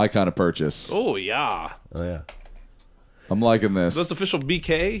my kind of purchase. Oh, yeah. Oh, yeah. I'm liking this. That's official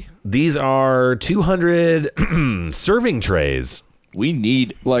BK? These are 200 serving trays. We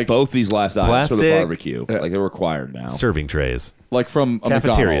need both these last items for the Plastic. barbecue. Like they're required now. Serving trays. Like from a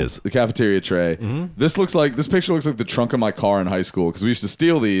Cafeterias. McDonald's, the cafeteria tray. Mm-hmm. This picture looks like the trunk of my car in high school because we used to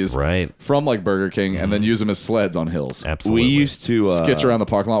steal these from like Burger King and then use them as sleds on hills. Absolutely. We used to skitch around the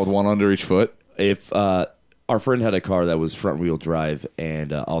parking lot with one under each foot. If our friend had a car that was front wheel drive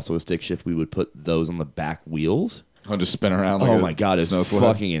and also a stick shift, we would put those on the back wheels. I'll just spin around. Like oh my god, it's snow sled.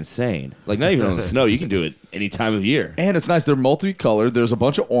 fucking insane! Like not even on the snow, you can do it any time of year. And it's nice. They're multicolored. There's a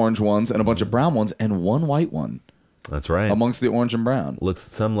bunch of orange ones and a bunch of brown ones and one white one. That's right. Amongst the orange and brown.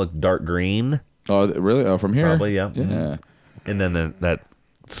 Some look dark green. Oh, really? Oh, from here? Probably, yeah. Yeah. Mm-hmm. And then that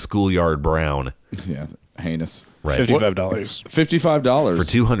schoolyard brown. Yeah, heinous. Right. $55. $55 For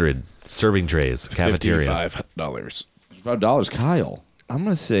 200 serving trays, cafeteria. $55. $55, Kyle. I'm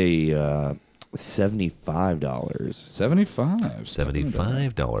gonna say $75.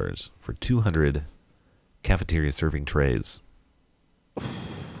 $75 for 200 cafeteria serving trays.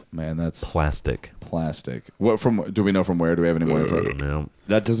 Man, that's plastic. What do we know from where? Do we have any more info? No.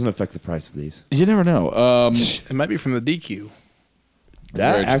 That doesn't affect the price of these. You never know. It might be from the DQ.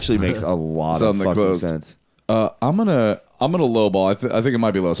 That actually makes a lot of fucking sense. I'm gonna lowball. I think it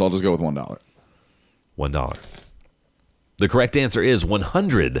might be low, so I'll just go with $1. $1. The correct answer is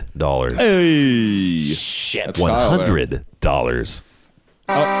 $100. Hey, shit! That's Kyle there. $100.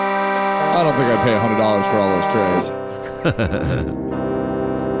 I don't think I'd pay $100 for all those trays.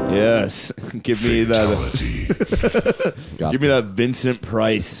 Yes, give me that. Give me that Vincent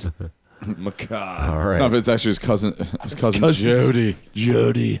Price. Macabre. All right. It's not. It's actually his cousin Jody.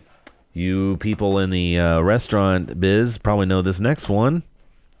 Jody. You people in the restaurant biz probably know this next one.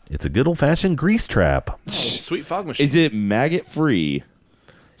 It's a good old-fashioned grease trap. Sweet fog machine. Is it maggot free?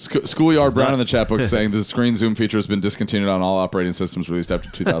 Schoolyard Brown in the chat book saying the screen zoom feature has been discontinued on all operating systems released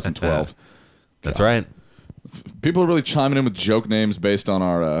after 2012. That's right. People are really chiming in with joke names based on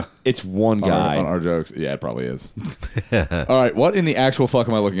our. It's one guy on our jokes. Yeah, it probably is. All right, what in the actual fuck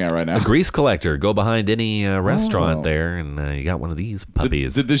am I looking at right now? A grease collector. Go behind any restaurant there, and you got one of these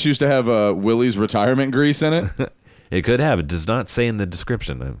puppies. Did this used to have Willie's retirement grease in it? It could have. It does not say in the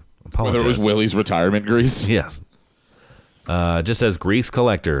description. I apologize. Whether it was Willie's retirement grease? Yeah. It just says grease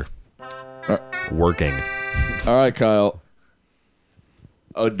collector. Working. All right, Kyle.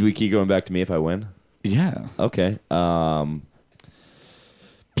 Oh, do we keep going back to me if I win? Yeah. Okay. I'll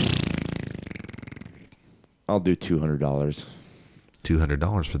do $200.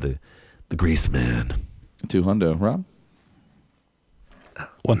 $200 for the grease man. $200, Rob?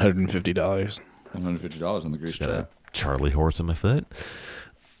 $150. $150 on the grease Got a trap. Charlie horse in my foot.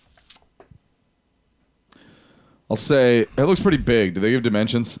 I'll say it looks pretty big. Do they give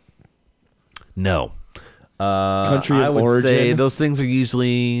dimensions? No. Country of I would origin? say those things are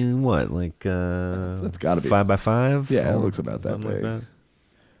usually what, like That's got to be 5 by 5. Yeah, it looks about that something big. like that.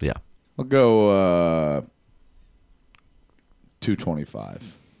 Yeah. I'll go $225.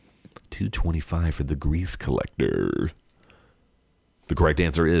 $225 for the grease collector. The correct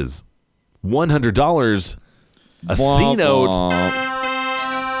answer is $100. A C-note.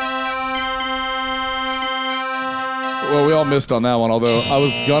 Well, we all missed on that one, although I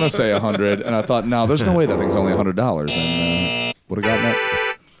was going to say 100, and I thought, no, there's no way that thing's only $100. And would have gotten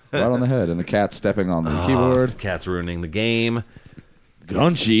that right on the head. And the cat stepping on the keyboard. Cat's ruining the game.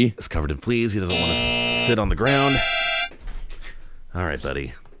 Gunchy. It's covered in fleas. He doesn't want to sit on the ground. All right,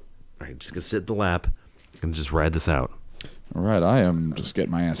 buddy. All right, just going to sit in the lap and just ride this out. All right, I am just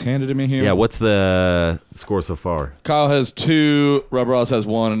getting my ass handed to me here. Yeah, what's the score so far? Kyle has 2, Rob Ross has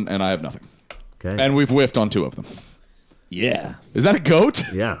 1, and I have nothing. Okay. And we've whiffed on 2 of them. Yeah. Is that a goat?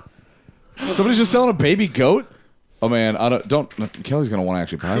 Yeah. Somebody's just selling a baby goat? Oh, man, don't Kelly's going to want to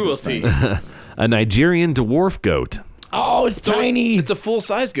actually buy this thing. A Nigerian dwarf goat. Oh, it's tiny. It's a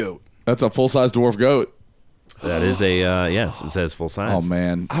full-size goat. That's a full-size dwarf goat. That is a, yes, it says full size. Oh,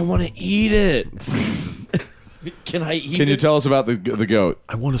 man. I want to eat it. Can I eat it? Can you tell us about the goat?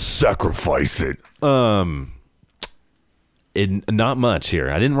 I want to sacrifice it. Not much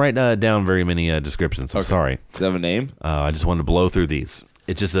here. I didn't write down very many descriptions. I'm sorry. Does it have a name? I just wanted to blow through these.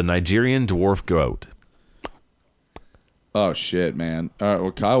 It's just a Nigerian dwarf goat. Oh, shit, man. All right,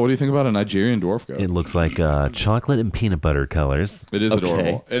 well, Kyle, what do you think about a Nigerian dwarf goat? It looks like chocolate and peanut butter colors. It is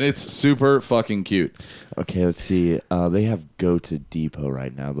adorable. And it's super fucking cute. Okay, let's see. They have goats at Depot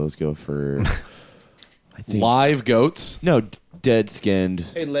right now. Those go for... I think, live goats? No, dead skinned.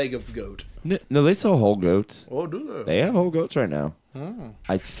 A leg of goat. No, they sell whole goats. Oh, do they? They have whole goats right now. Oh.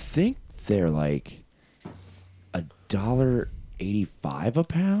 I think they're like $1.85 a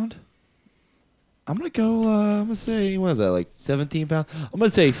pound. I'm gonna go. I'm gonna say, what is that, like 17 pounds? I'm gonna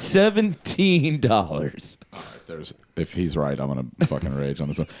say $17. All right, if he's right, I'm gonna fucking rage on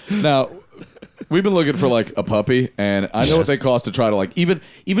this one. Now, we've been looking for like a puppy, and I know what they cost to try to like even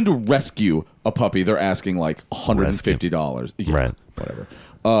to rescue a puppy. They're asking like $150. Yeah, right. Whatever.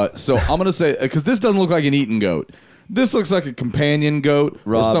 So I'm gonna say, because this doesn't look like an eating goat. This looks like a companion goat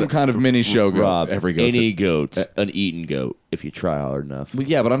or some kind of mini show goat. Rob, every goat's any goat's an eating goat if you try hard enough. Well,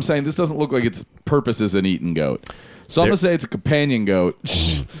 yeah, but I'm saying this doesn't look like its purpose is an eating goat. So I'm going to say it's a companion goat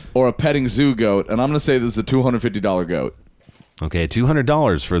or a petting zoo goat, and I'm going to say this is a $250 goat. Okay,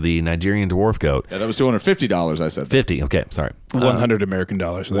 $200 for the Nigerian dwarf goat. Yeah, that was $250, I said. 50, okay, sorry. 100 American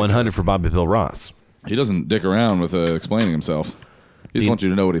dollars. 100 for Bobby Bill Ross. He doesn't dick around with explaining himself. He just wants you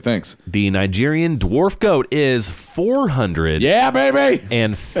to know what he thinks. The Nigerian dwarf goat is $400. Yeah, baby!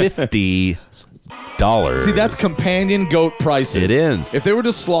 And $50. See, that's companion goat prices. It is. If they were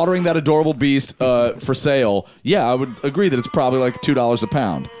just slaughtering that adorable beast for sale, yeah, I would agree that it's probably like $2 a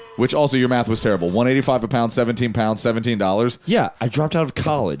pound. Which also, your math was terrible. $1.85 a pound, 17 pounds, $17. Yeah, I dropped out of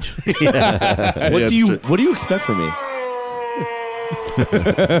college. What do you expect from me?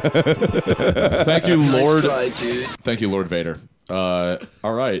 Thank you, Lord. Nice try, dude. Thank you, Lord Vader. All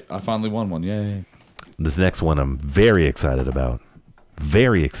right, I finally won one. Yay! This next one I'm very excited about.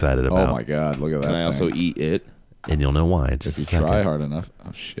 Very excited about. Oh my God! Look at that. Can I also eat it? And you'll know why. If you try hard enough.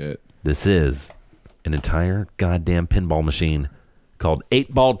 Oh shit! This is an entire goddamn pinball machine called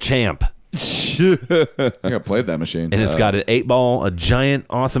 8-Ball Champ. I think I played that machine. And it's got an 8-ball, a giant,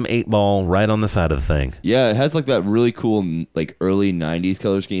 awesome 8-ball right on the side of the thing. Yeah, it has like that really cool, like early '90s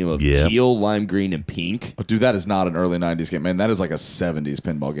color scheme of teal, lime green, and pink. Oh, dude, that is not an early '90s game, man. That is like a '70s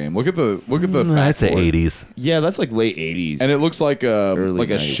pinball game. Look at the. I'd say '80s. Yeah, that's like late '80s. And it looks like a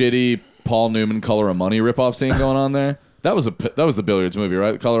 90s. shitty Paul Newman Color of Money ripoff scene going on there. That was the Billiards movie,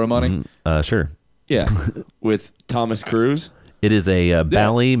 right? Color of Money. Sure. Yeah, with Thomas Cruise. It is a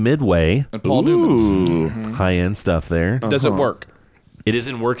Bally Midway. And Paul Newman's. High-end stuff there. Does it work? It is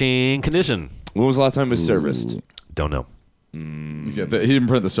in working condition. When was the last time it was serviced? Don't know. Yeah, he didn't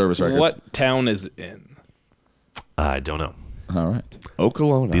print the service records. What town is it in? I don't know. All right.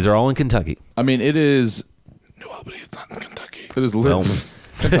 Oklahoma. These are all in Kentucky. I mean, it is. New Albany's not in Kentucky. It is Well,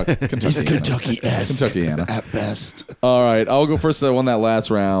 Kentucky. Kentucky-esque. at best. All right, I'll go first. I won that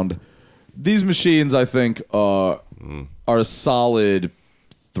last round. These machines, I think, are a solid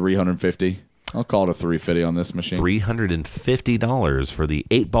 $350. I'll call it a $350 on this machine. $350 for the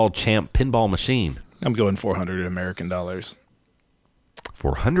 8-Ball Champ pinball machine. I'm going 400 American dollars.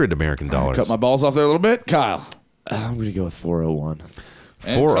 400 American dollars. Cut my balls off there a little bit, Kyle. I'm gonna go with 401.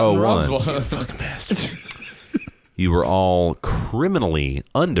 401. Fucking bastard. You were all criminally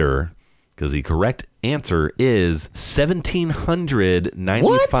under, because the correct answer is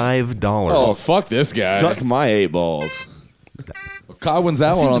 $1,795. Oh, fuck this guy. Suck my 8 balls. Kyle wins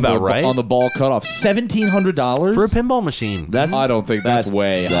that That one seems on about the, right. on the ball cutoff. $1,700 For a pinball machine. I don't think that's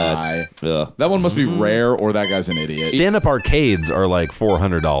way high. That one must be rare, or that guy's an idiot. Stand-up arcades are like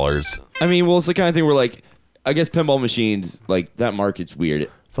 $400. I mean, well, it's the kind of thing where, like, I guess pinball machines, like, that market's weird.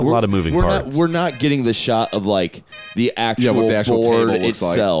 It's a lot of moving parts. We're not getting the shot of, like, the actual, what the actual board table looks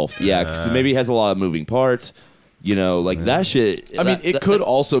like. itself. Yeah, because maybe it has a lot of moving parts. You know, like, that shit. I mean, it could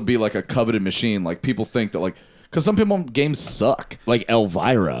also be like a coveted machine. Like, people think that, like, because some pinball games suck. Like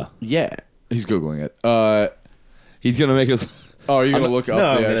Elvira. Yeah. He's Googling it. He's going to make us. Oh, are you going to look up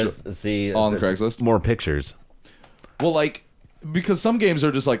No, the I'm actual, gonna see on there's Craigslist? more pictures. Well, like, because some games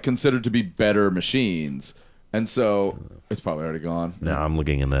are just, like, considered to be better machines. And so, it's probably already gone. No, I'm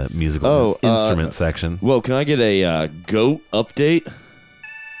looking in the musical instrument section. Well, can I get a GOAT update?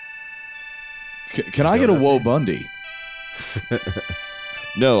 Can I get a Woe Bundy?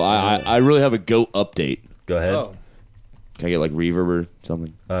 No, I really have a GOAT update. Go ahead. Oh. Can I get like reverb or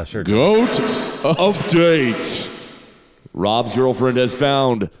something? Sure. GOAT Update. Rob's girlfriend has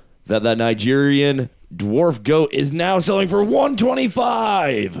found that Nigerian dwarf goat is now selling for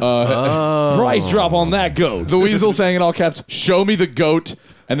 $125. Price drop on that goat. The weasel saying in all caps, "Show me the goat,"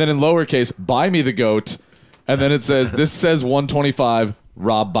 and then in lowercase, "Buy me the goat," and then it says, "This says 125.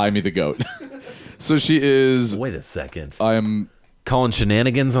 Rob, buy me the goat." So she is. Wait a second. I am calling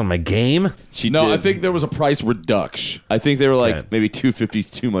shenanigans on my game. I think there was a price reduction. I think they were like maybe $250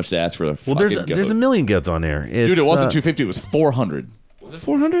 is too much to ask for. Well, there's a million goats on there. Dude, it wasn't $250. It was $400. Was it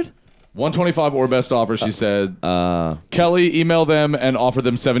 $400? 125 or best offer. She said. Kelly, email them and offer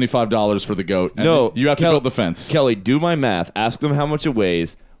them $75 for the goat. And no, you have to build the fence. Kelly, do my math. Ask them how much it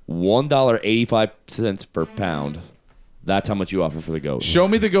weighs. $1.85 per pound. That's how much you offer for the goat. Show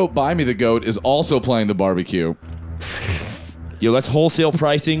me the goat, buy me the goat is also playing the barbecue. Yo, that's wholesale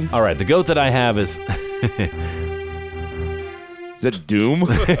pricing. All right, the goat that I have is. Is that Doom?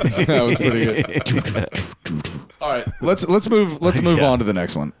 That was pretty good. All right, let's move on to the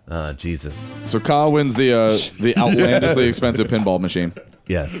next one. Jesus. So Kyle wins the outlandishly expensive pinball machine.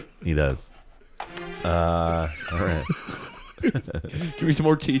 Yes, he does. All right. Give me some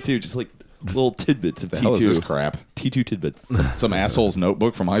more T2, just like little tidbits of The T2. hell is this crap? T2 tidbits. Some asshole's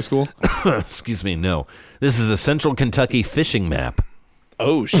notebook from high school? Excuse me, no. This is a Central Kentucky fishing map.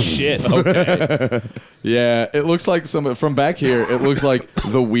 Oh, shit. Okay. Yeah, it looks like from back here, it looks like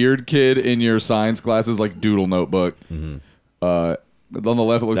the weird kid in your science classes, like doodle notebook. Mm-hmm. On the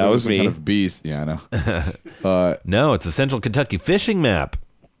left, it looks That like was some me. kind of beast. Yeah, I know. No, it's a Central Kentucky fishing map.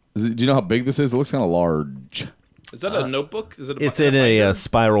 Do you know how big this is? It looks kind of large. Is that a notebook? Is it? It's in a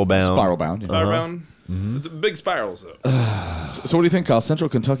spiral bound. Spiral bound. spiral bound? It's a big spirals though. So what do you think, Kyle? Central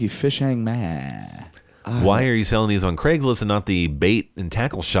Kentucky fishing map. Why are you selling these on Craigslist and not the bait and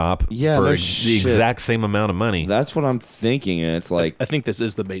tackle shop for the exact same amount of money? That's what I'm thinking, and it's like I think this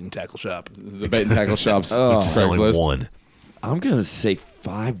is the bait and tackle shop. The bait and tackle shop's Selling Craigslist. one. I'm gonna say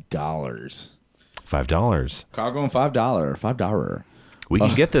 $5. $5. Kyle going $5. We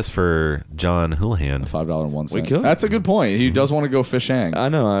can get this for John Houlihan. $5.01. We could. That's a good point. He does want to go fishing. I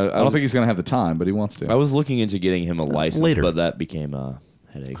know. I don't think he's going to have the time, but he wants to. I was looking into getting him a license, Later. but that became a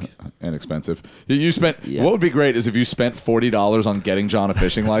headache. And expensive. You spent. Yeah. What would be great is if you spent $40 on getting John a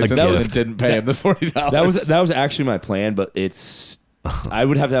fishing license that and was- then didn't pay him the $40. That was actually my plan, but it's. I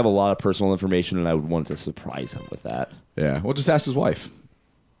would have to have a lot of personal information, and I would want to surprise him with that. Yeah. Well, just ask his wife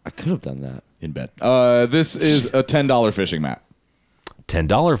I could have done that. in bed. This is a $10 fishing map.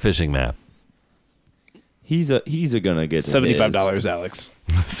 $10 fishing map. He's gonna get $75, Alex.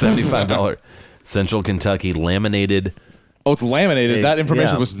 $75 Central Kentucky laminated. Oh, it's laminated. That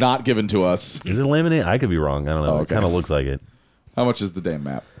information yeah. was not given to us. Is it laminated? I could be wrong. I don't know. Oh, It okay. kind of looks like it. How much is the damn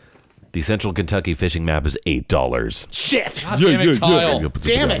map? The Central Kentucky fishing map is $8. Shit. God damn it, Kyle.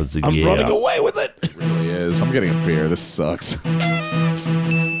 Damn it. I'm running away with it. It really is. I'm getting a beer. This sucks.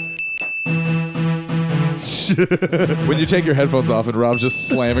 When you take your headphones off and Rob's just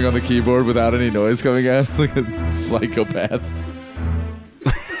slamming on the keyboard without any noise coming out, like a psychopath.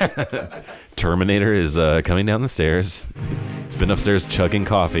 Terminator is coming down the stairs. He's been upstairs chugging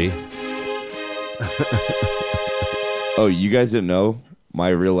coffee. Oh, you guys didn't know? My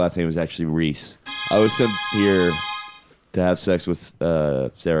real last name is actually Reese. I was sent here to have sex with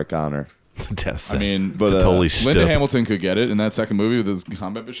Sarah Connor. I mean, But, totally Linda stup. Hamilton could get it in that second movie with his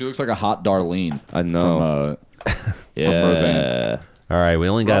combat, but she looks like a hot Darlene. I know. From Roseanne. All right, we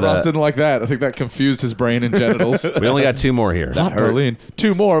only got Ross didn't like that. I think that confused his brain and genitals. we only got two more here. Hot Darlene.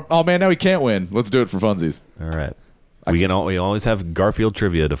 Two more. Oh man, now he can't win. Let's do it for funsies. All right. We always have Garfield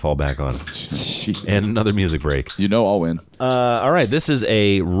trivia to fall back on. And another music break. You know I'll win. All right, this is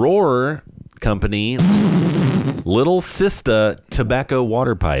a Roar company, Little Sista Tobacco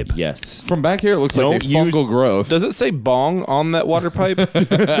Water Pipe. Yes. From back here, it looks like a fungal growth. Does it say bong on that water pipe?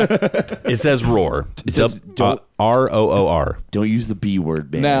 It says roar. It says ROOR. Don't use the B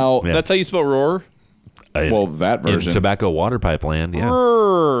word, man. Now, That's how you spell roar? well, that In version. tobacco water pipe land, yeah.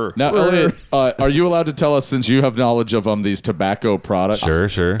 Now, Elliot, are you allowed to tell us, since you have knowledge of these tobacco products?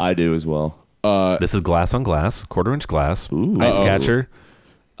 Sure. I do as well. This is glass on glass, quarter-inch glass, ice catcher.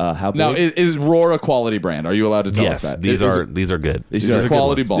 How big? Now, is Roar a quality brand? Are you allowed to tell us Yes, that? these are good. These are good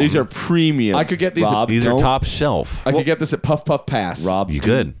quality ones. bongs. These are premium. I could get these. Rob, These are don't- top shelf. I could get this at Puff Puff Pass. Rob, You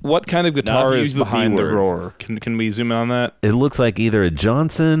could. What kind of guitar Not if you is use the B behind the word. roar? Can we zoom in on that? It looks like either a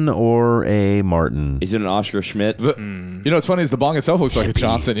Johnson or a Martin. Is it an Oscar Schmidt? You know what's funny is the bong itself looks like a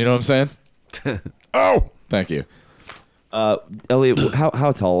Johnson. You know what I'm saying? Oh, thank you. Elliot,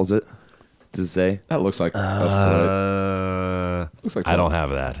 how tall is it? Does it say? That looks like a foot. Looks like I 12. don't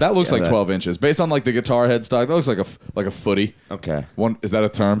have that. That looks Yeah, like that- 12 inches. Based on like the guitar headstock, that looks like a footy. Okay. One is that a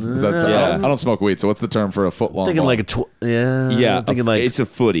term? Is that a term? Yeah. I don't smoke weed, so what's the term for a foot long? thinking bong? like a Yeah. I'm thinking like it's a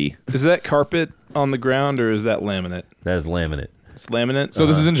footy. Is that carpet on the ground or is that laminate? that is laminate. It's laminate. So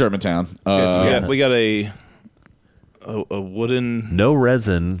this is in Germantown. Okay, so we got a wooden. No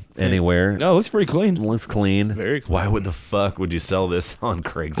resin anywhere. No, it looks pretty clean. Looks clean. Very clean. Why would the fuck would you sell this on is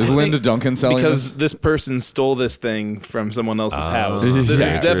Craigslist? Linda Duncan selling Because this person stole this thing from someone else's house. This yeah,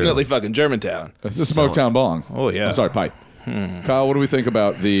 is definitely fucking Germantown. this? It's a Smoketown bong. Oh, yeah. I'm sorry, pipe. Kyle, what do we think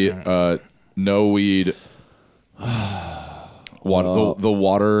about the no weed water, the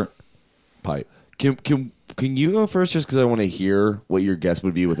water pipe? Can you go first just because I want to hear what your guess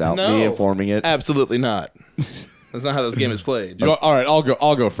would be without No. me informing it? Absolutely not. That's not how this game is played. You know, all right,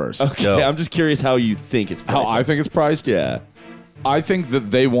 I'll go first. Okay, Go. I'm just curious how you think it's priced. How I think it's priced? Yeah. I think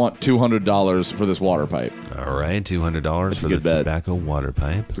that they want $200 for this water pipe. All right, $200 for a the good bet. tobacco water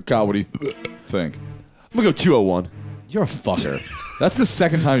pipe. So Kyle, what do you think? I'm going to go 201. You're a fucker. That's the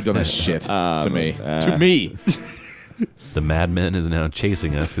second time you've done this shit to me. To me. The madman is now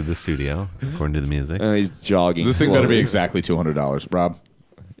chasing us through the studio, according to the music. He's jogging. This thing better be slowly. exactly $200, Rob.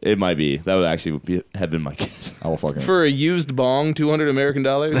 It might be. That would actually have been my guess. I will fucking. For a used bong, $200 American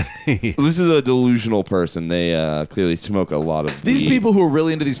dollars. This is a delusional person. They clearly smoke a lot of These weed. people who are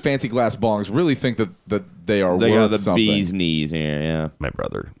really into these fancy glass bongs really think that they are They got worth the something. bee's knees here, yeah. My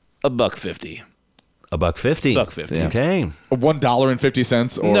brother. $1.50. $1.50. $1.50. Yeah. Okay.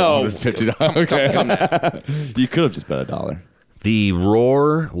 $1.50 or No. $150. Okay. Come now. You could have just bet $1. The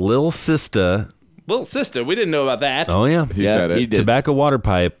Roar Lil Sista. Little sister, we didn't know about that. Oh yeah. He said it. he did. Tobacco water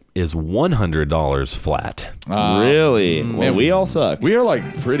pipe is $100 flat. Really? Well, man, we all suck. We are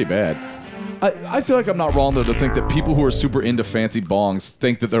like pretty bad. I feel like I'm not wrong though to think that people who are super into fancy bongs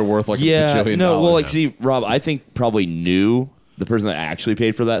think that they're worth like a yeah, bajillion no, dollars. well, like, see, Rob, I think probably the person that actually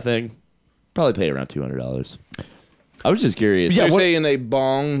paid for that thing, probably paid around $200. I was just curious. So Yeah, you're what-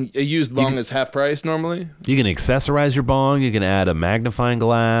 saying a used bong is half price normally? You can accessorize your bong. You can add a magnifying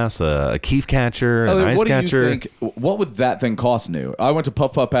glass, a keef catcher, an Elliot, ice what catcher. do you think? What would that thing cost new? I went to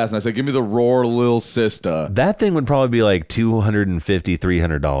Puff Puff Pass and I said, "Give me the Roar Lil Sista." That thing would probably be like $250,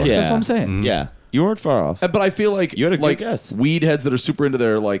 $300. Yeah. That's what I'm saying. Yeah, you weren't far off. But I feel like You had a good like guess. weed heads that are super into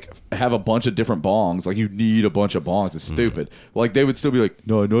their like have a bunch of different bongs. Like you need a bunch of bongs. It's stupid. Like they would still be like,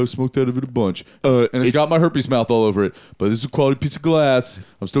 "No, I know I smoked out of it a bunch, and it's got my herpes mouth all over it. But this is a quality piece of glass.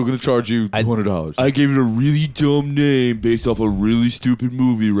 I'm still going to charge you $200." I gave it a really dumb name based off a really stupid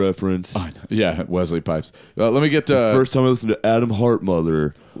movie reference. Yeah, Wesley Pipes. Let me get First time I listened to Adam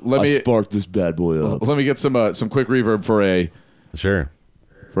Hartmother, Let I me- sparked this bad boy up. let me get some quick reverb for a Sure.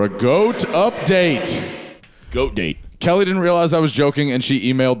 goat update. Goat date. Kelly didn't realize I was joking, and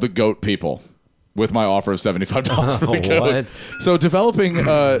she emailed the goat people with my offer of $75 for the goat. What? So developing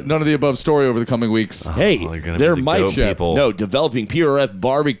none of the above story over the coming weeks. Hey, they're gonna there be the might goat people. no developing PRF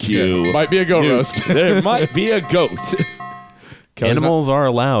barbecue. Might be a goat roast. There might be a goat. Kelly's Animals are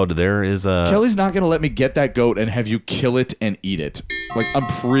allowed. There is a. Kelly's not going to let me get that goat and have you kill it and eat it. Like, I'm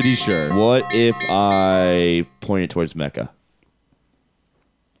pretty sure. What if I point it towards Mecca?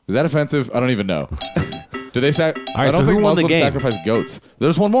 Is that offensive? I don't even know. Do they I right, don't so think who won the Muslims game? sacrifice goats.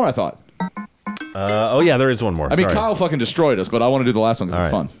 There's one more, I thought. oh, yeah, there is one more. I mean, Sorry. Kyle fucking destroyed us, but I want to do the last one because All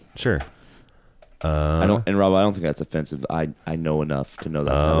it's right. fun. Sure. I don't, and Rob, I don't think that's offensive. I know enough to know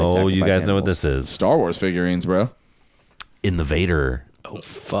that's how they Oh, sacrifice you guys know what animals. this is. Star Wars figurines, bro. In the Vader. Oh,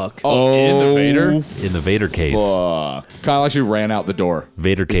 fuck. Oh, in the Vader? In the Vader case. Fuck. Kyle actually ran out the door.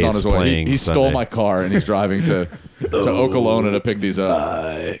 Vader He's case on his way. playing. He stole Sunday. my car and he's driving to Okolona to pick these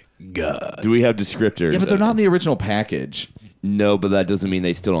up. God. Do we have descriptors? Yeah, but they're not in the original package. No, but that doesn't mean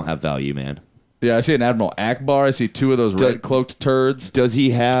they still don't have value, man. Yeah, I see an Admiral Akbar. I see two of those red cloaked turds. Does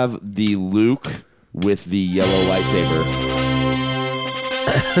he have the Luke with the yellow lightsaber?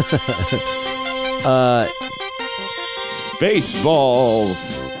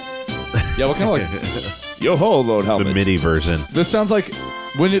 Spaceballs. Yeah, what kind of like Yo ho, load helmet. The MIDI version. this sounds like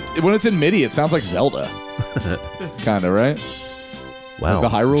when it's in MIDI, it sounds like Zelda. Kind of, right? Wow. The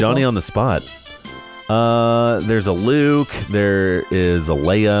Hyrule Johnny song? Uh, on the spot. There's a Luke. There is a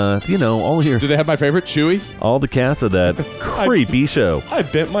Leia. You know, all here. Do they have my favorite, Chewie? All the cast of that creepy show. I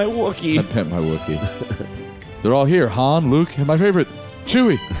bent my Wookiee. I bent my Wookiee. They're all here. Han, Luke, and my favorite,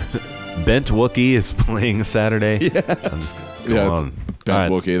 Chewie. Bent Wookiee is playing Saturday. Yeah. I'm just going Yeah, it's on. Bent All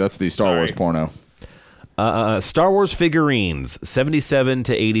right. Wookiee. That's the Star Wars porno. Star Wars figurines, 77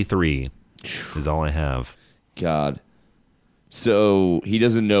 to 83 is all I have. God. So he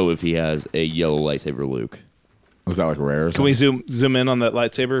doesn't know if he has a yellow lightsaber Luke. Was that like rare? Or Can we zoom in on that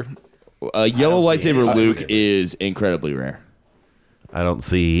lightsaber? A yellow lightsaber Luke is incredibly rare. I don't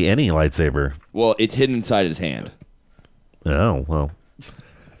see any lightsaber. Well, it's hidden inside his hand. Oh, well.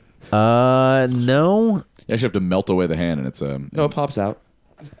 No. You actually have to melt away the hand, and it's No, it pops out.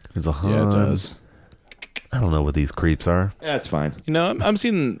 There's a yeah, it Han. does. I don't know what these creeps are. That's fine. You know, I'm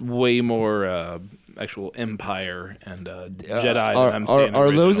seeing way more actual Empire and Jedi than I'm seeing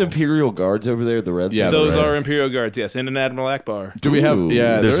Are those original. Imperial Guards over there? The red. Yeah, Those right. are Imperial Guards, yes, and an Admiral Akbar. Do we have? Ooh.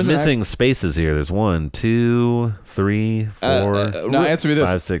 Yeah, There's there is missing spaces here. There's 1, 2, 3, 4. Now answer me this: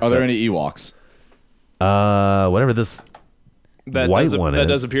 5, 6, Are there 7. any Ewoks? Whatever this That white does, one that is.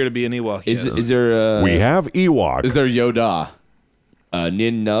 does appear to be an Ewok. yes. Is there? We have Ewok. Is there Yoda?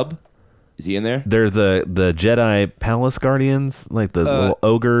 Nin Nub? Is he in there? They're the Jedi Palace Guardians, like the little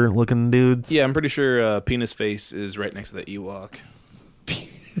ogre-looking dudes. Yeah, I'm pretty sure Penis Face is right next to the Ewok.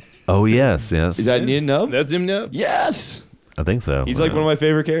 Oh, yes. Is that Nin Nub? That's him now. Yes. I think so. He's like one of my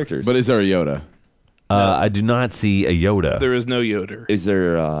favorite characters. But is there a Yoda? I do not see a Yoda. There is no Yoder. Is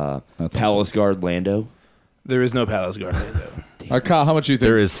there Palace Guard Lando? There is no Palace Guard Lando. Kyle, how much do you think?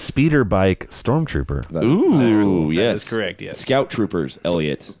 There is Speeder Bike Stormtrooper. Ooh, yes, That is correct. Yes. Scout Troopers,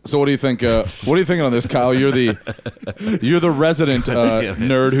 Elliot. So what do you think? What are you thinking on this, Kyle? You're the resident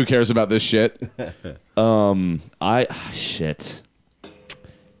nerd who cares about this shit. Shit.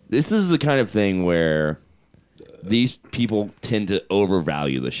 This is the kind of thing where these people tend to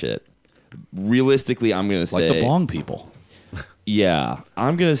overvalue the shit. Realistically, I'm gonna say Like the bong people. Yeah,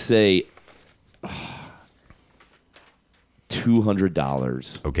 I'm gonna say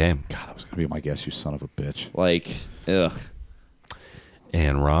 $200. Okay. God, that was gonna be my guess. You son of a bitch. Like, ugh.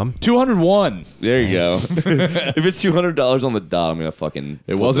 And Rob? 201. There you go. If it's $200 on the dot, I'm gonna fucking.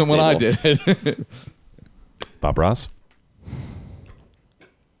 It flip wasn't this when I table. did it. Bob Ross?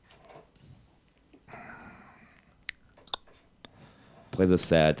 Play the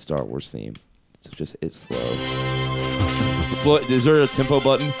sad Star Wars theme. It's slow. Slow. Is there a tempo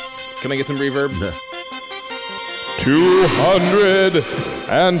button? Can I get some reverb?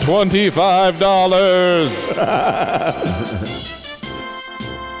 $225.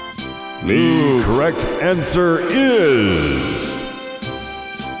 The correct answer is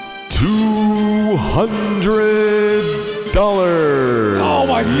 $200. Oh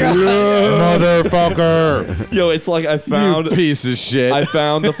my god, motherfucker! Yo, it's like I found you piece of shit. I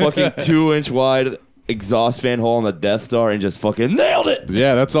found the fucking 2-inch wide exhaust fan hole on the Death Star and just fucking nailed it.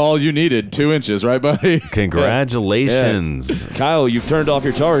 Yeah, that's all you needed. 2 inches, right, buddy? Congratulations. Kyle, you've turned off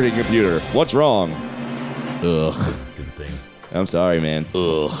your targeting computer. What's wrong? Ugh. I'm sorry, man.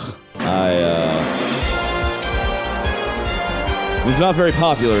 Ugh. I was not very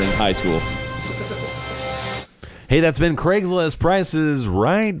popular in high school. Hey, that's been Craigslist Prices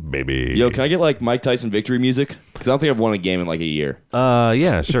Right, baby. Yo, can I get like Mike Tyson victory music? Because I don't think I've won a game in like a year.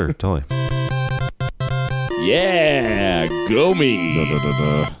 Yeah, sure, totally. Yeah, go me.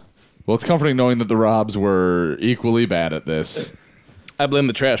 Well, it's comforting knowing that the Robs were equally bad at this. I blame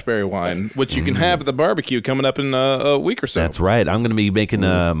the Trashberry wine, which you can have at the barbecue coming up in a week or so. That's right. I'm going to be making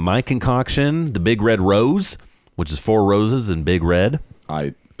my concoction, the Big Red Rose, which is 4 roses in Big Red.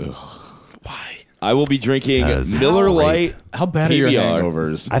 Why? I will be drinking Miller how Lite. How bad are your PBR.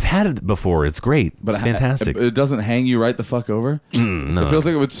 hangovers? I've had it before. It's great. But It's fantastic. It doesn't hang you right the fuck over. No. It feels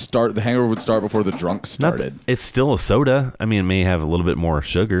like it would start. The hangover would start before the drunk started. It's still a soda. I mean, it may have a little bit more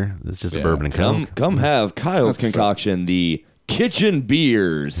sugar. It's just a bourbon and Coke. Come have Kyle's concoction, the Kitchen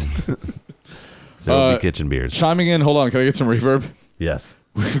Beers. There will be kitchen beers. Chiming in. Hold on. Can I get some reverb? Yes.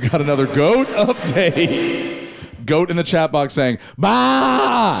 We've got another goat update. Goat in the chat box saying,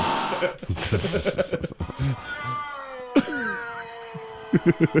 "Bah!"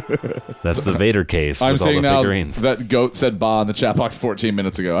 That's the Vader case I'm with all the seeing now figurines. that goat said "ba" in the chat box 14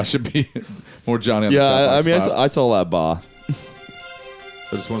 minutes ago. I should be more Johnny on the chat Yeah, box. I mean, spot. I saw that ba.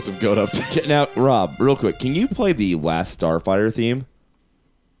 I just want some goat up. Now, Rob, real quick, can you play the Last Starfighter theme?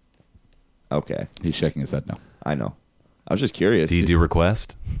 Okay. He's shaking his head no. I know. I was just curious. Do you do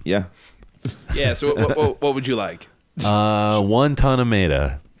request? Yeah. Yeah. So what would you like? 1 ton of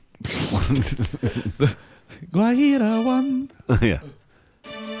Meta. Guajira one. Yeah.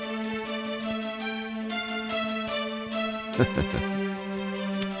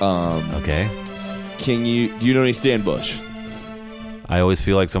 Okay. Do you know any Stan Bush? I always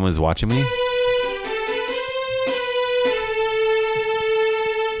feel like someone's watching me.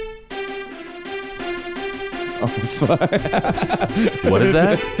 What is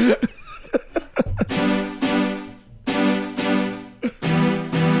that?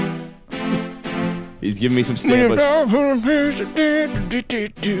 He's giving me some Stan Bush.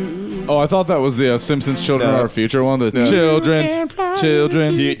 Oh, I thought that was the Simpsons Children No. Are Our Future one. The No. children,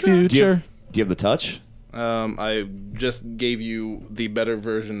 future. Do you have the touch? I just gave you the better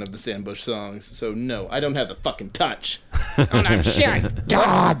version of the Stan Bush songs, so no, I don't have the fucking touch. Oh, no, shit.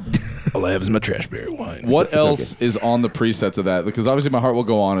 God. All I have is my trash berry wine. What else is on the presets of that? Because obviously, My Heart Will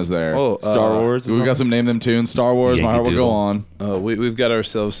Go On is there. Oh, Star Wars? We got some Name Them tunes. Star Wars, My Heart Will Go On. We've got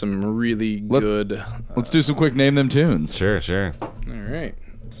ourselves some really good. Let's do some quick Name Them tunes. Sure, sure. All right.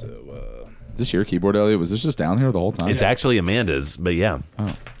 So, Is this your keyboard, Elliot? Was this just down here the whole time? It's actually Amanda's, but yeah.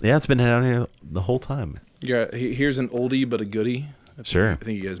 Oh. Yeah, it's been down here the whole time. yeah, here's an oldie but a goodie. Sure. I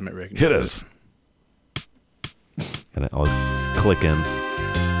think you guys might recognize Hit it. us. I'll click in.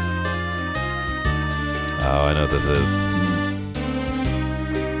 Oh, I know what this is.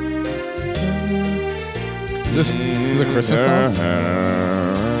 This is a Christmas song?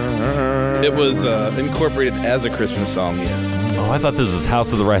 It was incorporated as a Christmas song, yes. Oh, I thought this was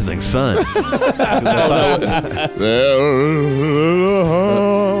House of the Rising Sun.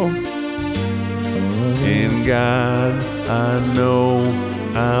 In God, I know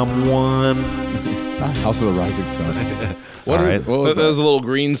I'm one. It's not House of the Rising Sun. All right. What was Those that? little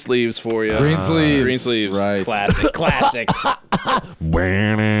green sleeves for you. Green sleeves. Green sleeves. Right. Classic.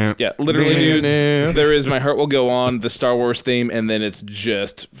 Yeah, literally, dudes, there is My Heart Will Go On, the Star Wars theme, and then it's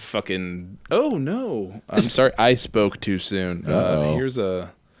just fucking. Oh no! I'm sorry, I spoke too soon. Here's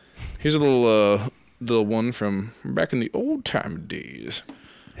a little one from back in the old time days.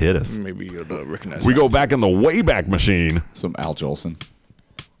 Hit us. Maybe you'll recognize. We go back in the Wayback Machine. Some Al Jolson.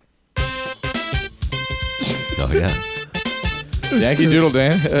 Oh, yeah. Yankee Doodle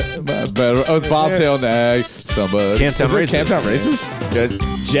Dan. Oh, it's Bobtail Nag. Somebody. Camptown Races. Camptown Races? Good.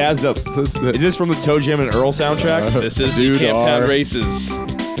 Jazzed up. Is this from the Toe Jam and Earl soundtrack? This is the Camptown Races.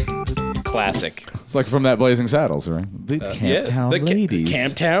 Classic. It's like from that Blazing Saddles, right? The Camptown Ladies.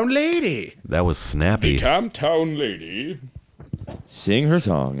 Camptown Lady. That was snappy. Camptown Lady. Sing her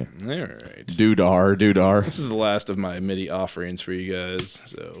song. All right. Doodar. This is the last of my MIDI offerings for you guys,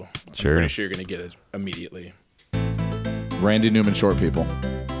 so Sure. I'm pretty sure you're going to get it immediately. Randy Newman Short People.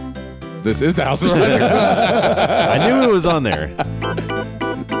 This is the House of the Rising Sun. I knew it was on there.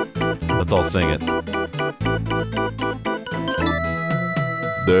 Let's all sing it.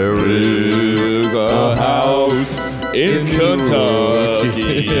 There is a house in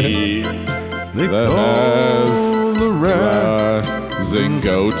Kentucky They that has the rising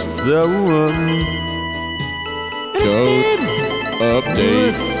goat. Goat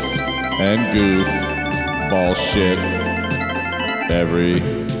updates and goof ball shit.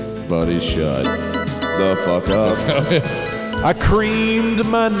 Everybody shut the fuck up. I creamed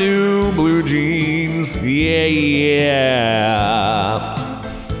my new blue jeans. Yeah.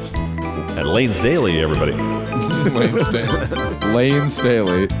 At Lane's Daily, everybody. Lane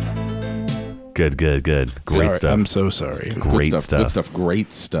Staley. Good. Great Sorry, stuff. I'm so sorry. Great Good stuff. stuff.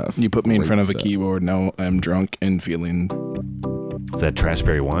 Great stuff. You put me in Great front of a stuff. keyboard. Now I'm drunk and feeling. It's that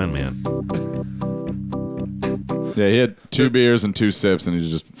Trashberry wine, man. Yeah, he had 2 beers and 2 sips, and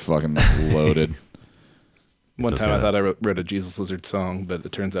he's just fucking loaded. One time okay. I thought I wrote a Jesus Lizard song, but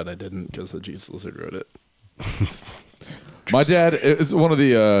it turns out I didn't because the Jesus Lizard wrote it. My dad is one of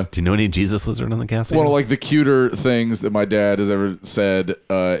the Do you know any Jesus Lizard on the cast? one of like the cuter things that my dad has ever said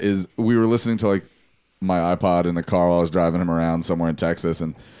is we were listening to like my iPod in the car while I was driving him around somewhere in Texas,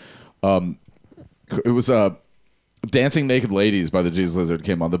 and it was Dancing Naked Ladies by the Jesus Lizard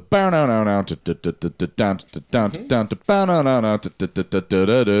came on. The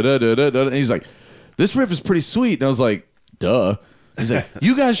and he's like, this riff is pretty sweet. And I was like, duh. He's like,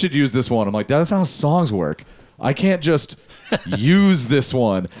 you guys should use this one. I'm like, that's how songs work. I can't just use this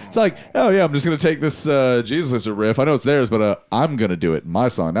one. It's like, oh yeah, I'm just gonna take this Jesus Lizard riff. I know it's theirs, but I'm gonna do it in my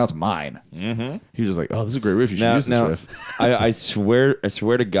song. Now it's mine. Mm-hmm. He was just like, oh, this is a great riff. You should use this riff. I swear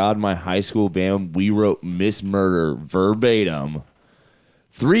to God, my high school band, we wrote Miss Murder verbatim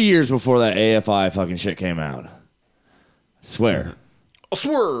 3 years before that AFI fucking shit came out. Swear. I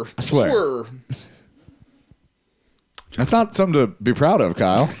swear. I swear. That's not something to be proud of,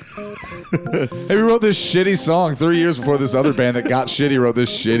 Kyle. Hey, we wrote this shitty song 3 years before this other band that got shitty wrote this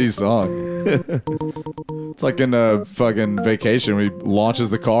shitty song. It's like in a fucking Vacation when he launches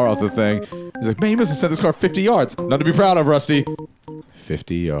the car off the thing. He's like, man, you must have sent this car 50 yards. Nothing to be proud of, Rusty.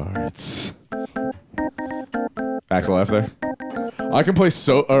 50 yards. Axel F there. I can play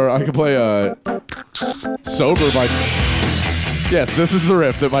Sober by... Yes, this is the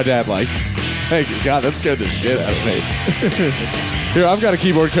riff that my dad liked. Thank you. God, that scared the shit out of me. Here, I've got a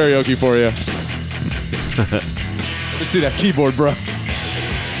keyboard karaoke for you. Let me see that keyboard, bro.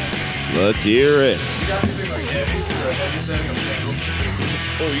 Let's hear it.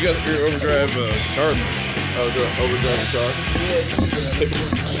 Oh, you got your overdrive guitar. Overdrive guitar.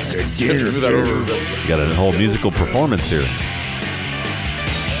 You got a whole musical performance here.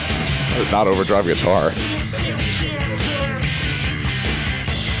 That was not overdrive guitar.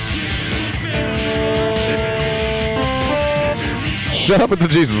 Shut up with the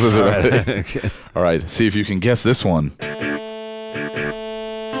Jesus Lizard. All right. Okay. All right, see if you can guess this one.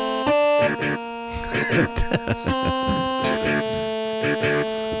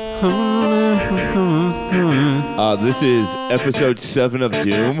 This is episode 7 of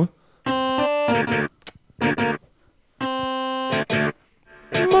Doom.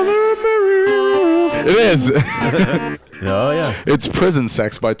 It is. Oh, yeah. It's Prison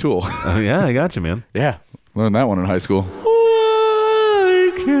Sex by Tool. Oh, yeah, I got you, man. Yeah. Learned that one in high school.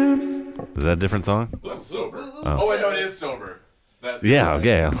 Is that a different song? That's Sober. Oh, wait, no, it is Sober. Yeah,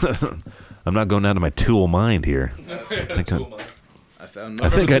 okay. I'm not going down to my Tool mind here. I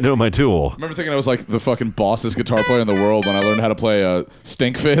think I know my Tool. I remember thinking I was like the fucking bossest guitar player in the world when I learned how to play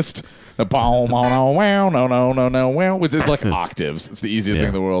Stink Fist. The no, which is like octaves. It's the easiest thing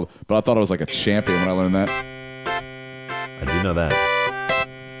in the world. But I thought I was like a champion when I learned that. I do know that.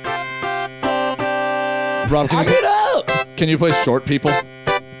 Rob, can you play Short People?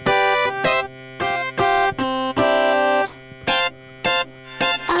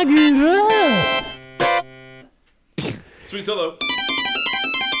 I get up. Sweet solo.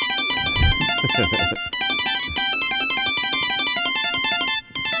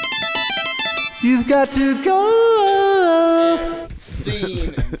 You've got to go.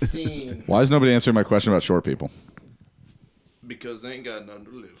 Scene. Why is nobody answering my question about short people? Because they ain't got nothing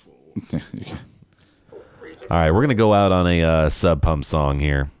to live for. All right, we're going to go out on a Sub Pump song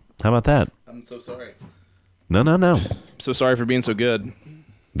here. How about that? I'm so sorry. No. So sorry for being so good.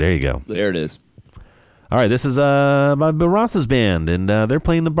 There you go. There it is. All right, this is by Bill Ross's band, and they're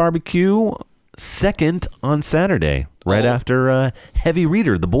playing the barbecue 2nd on Saturday, right after Heavy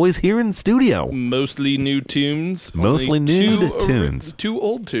Reader. The boys here in the studio. Mostly new tunes. Mostly new tunes. 2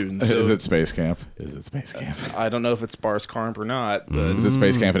 old tunes. So. Is it Space Camp? I don't know if it's Sparse Carp or not. But Is it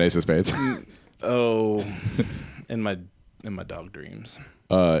Space Camp and Ace of Spades? Oh, in my dog dreams.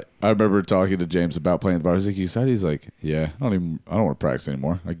 I remember talking to James about playing the bar. I was like, you excited? He's like, yeah, I don't want to practice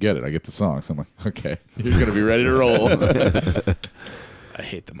anymore. I get it. I get the songs. I'm like, okay, you're going to be ready to roll. I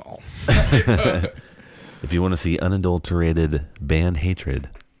hate them all. If you want to see unadulterated band hatred,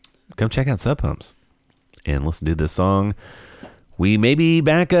 come check out Sub Pumps and listen to this song. We may be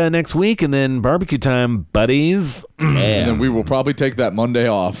back next week, and then barbecue time, buddies. And then we will probably take that Monday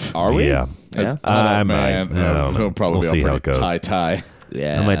off. Are we? Yeah. I might. We'll probably see be how it goes. tie.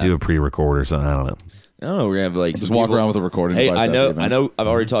 Yeah. I might do a pre-record or something. I don't know. I don't know. We're gonna have like just walk around with a recording. Hey, device I know. I've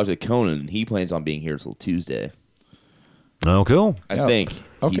already talked to Conan. He plans on being here till Tuesday. Oh, cool. I think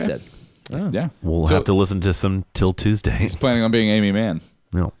he said. Yeah. We'll have to listen to some till Tuesday. He's planning on being Amy Mann.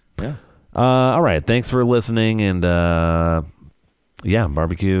 No. Yeah. All right. Thanks for listening. And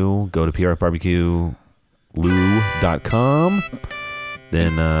barbecue. Go to prbarbecuelou.com.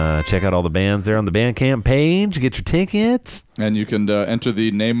 Then check out all the bands there on the Bandcamp page. Get your tickets. And you can enter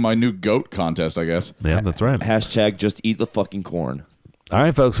the Name My New Goat contest, I guess. Yeah, that's right. Hashtag just eat the fucking corn. All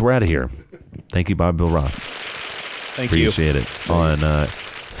right, folks. We're out of here. Thank you, Bob Bill Ross. Thank you. Appreciate it. On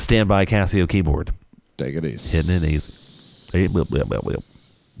standby Casio keyboard. Take it easy. Hitting it easy.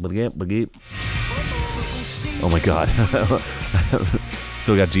 Oh, my God.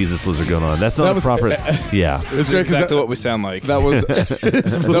 Still got Jesus Lizard going on. That's not proper. Yeah. It's exactly what we sound like. That was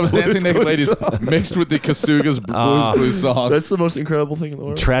Dancing Naked Ladies mixed with the Kasuga's Blues song. That's the most incredible thing in the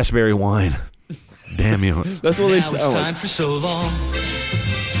world. Trashberry wine. Damn you. That's what they Now it's sound time like. for so long.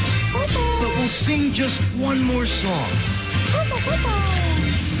 But we'll sing just one more song.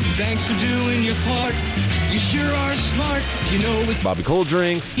 Thanks for doing your part. You sure are smart. You know with Bobby Cold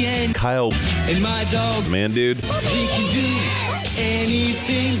Drinks, Kyle, and my dog, Man Dude. we can do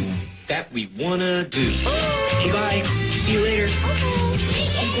anything that we wanna do. Hey, bye. See you later.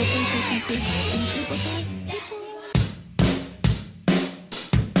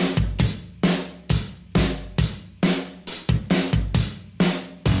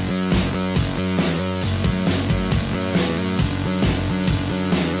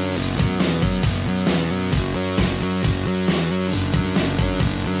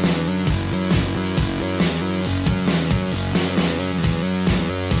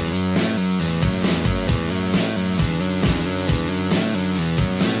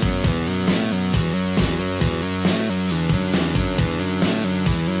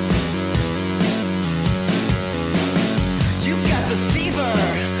 You got the fever,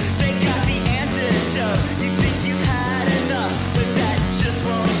 they got the antidote. You think you've had enough, but that just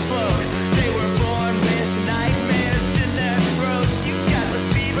won't float. They were born with nightmares in their throats. You got the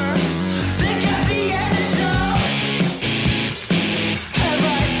fever, they got the antidote. Have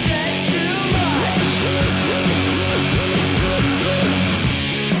I said too much?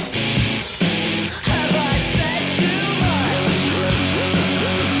 Have I said too much?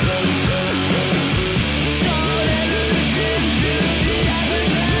 Don't ever listen to the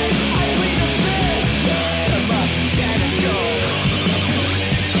advertise. Only the fifth of a mechanical.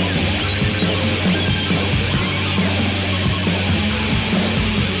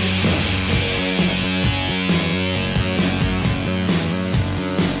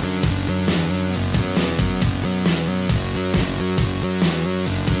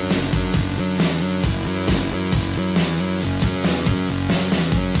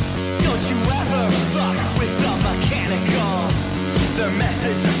 Don't you ever fuck with the mechanical. Their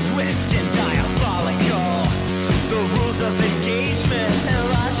methods are swift and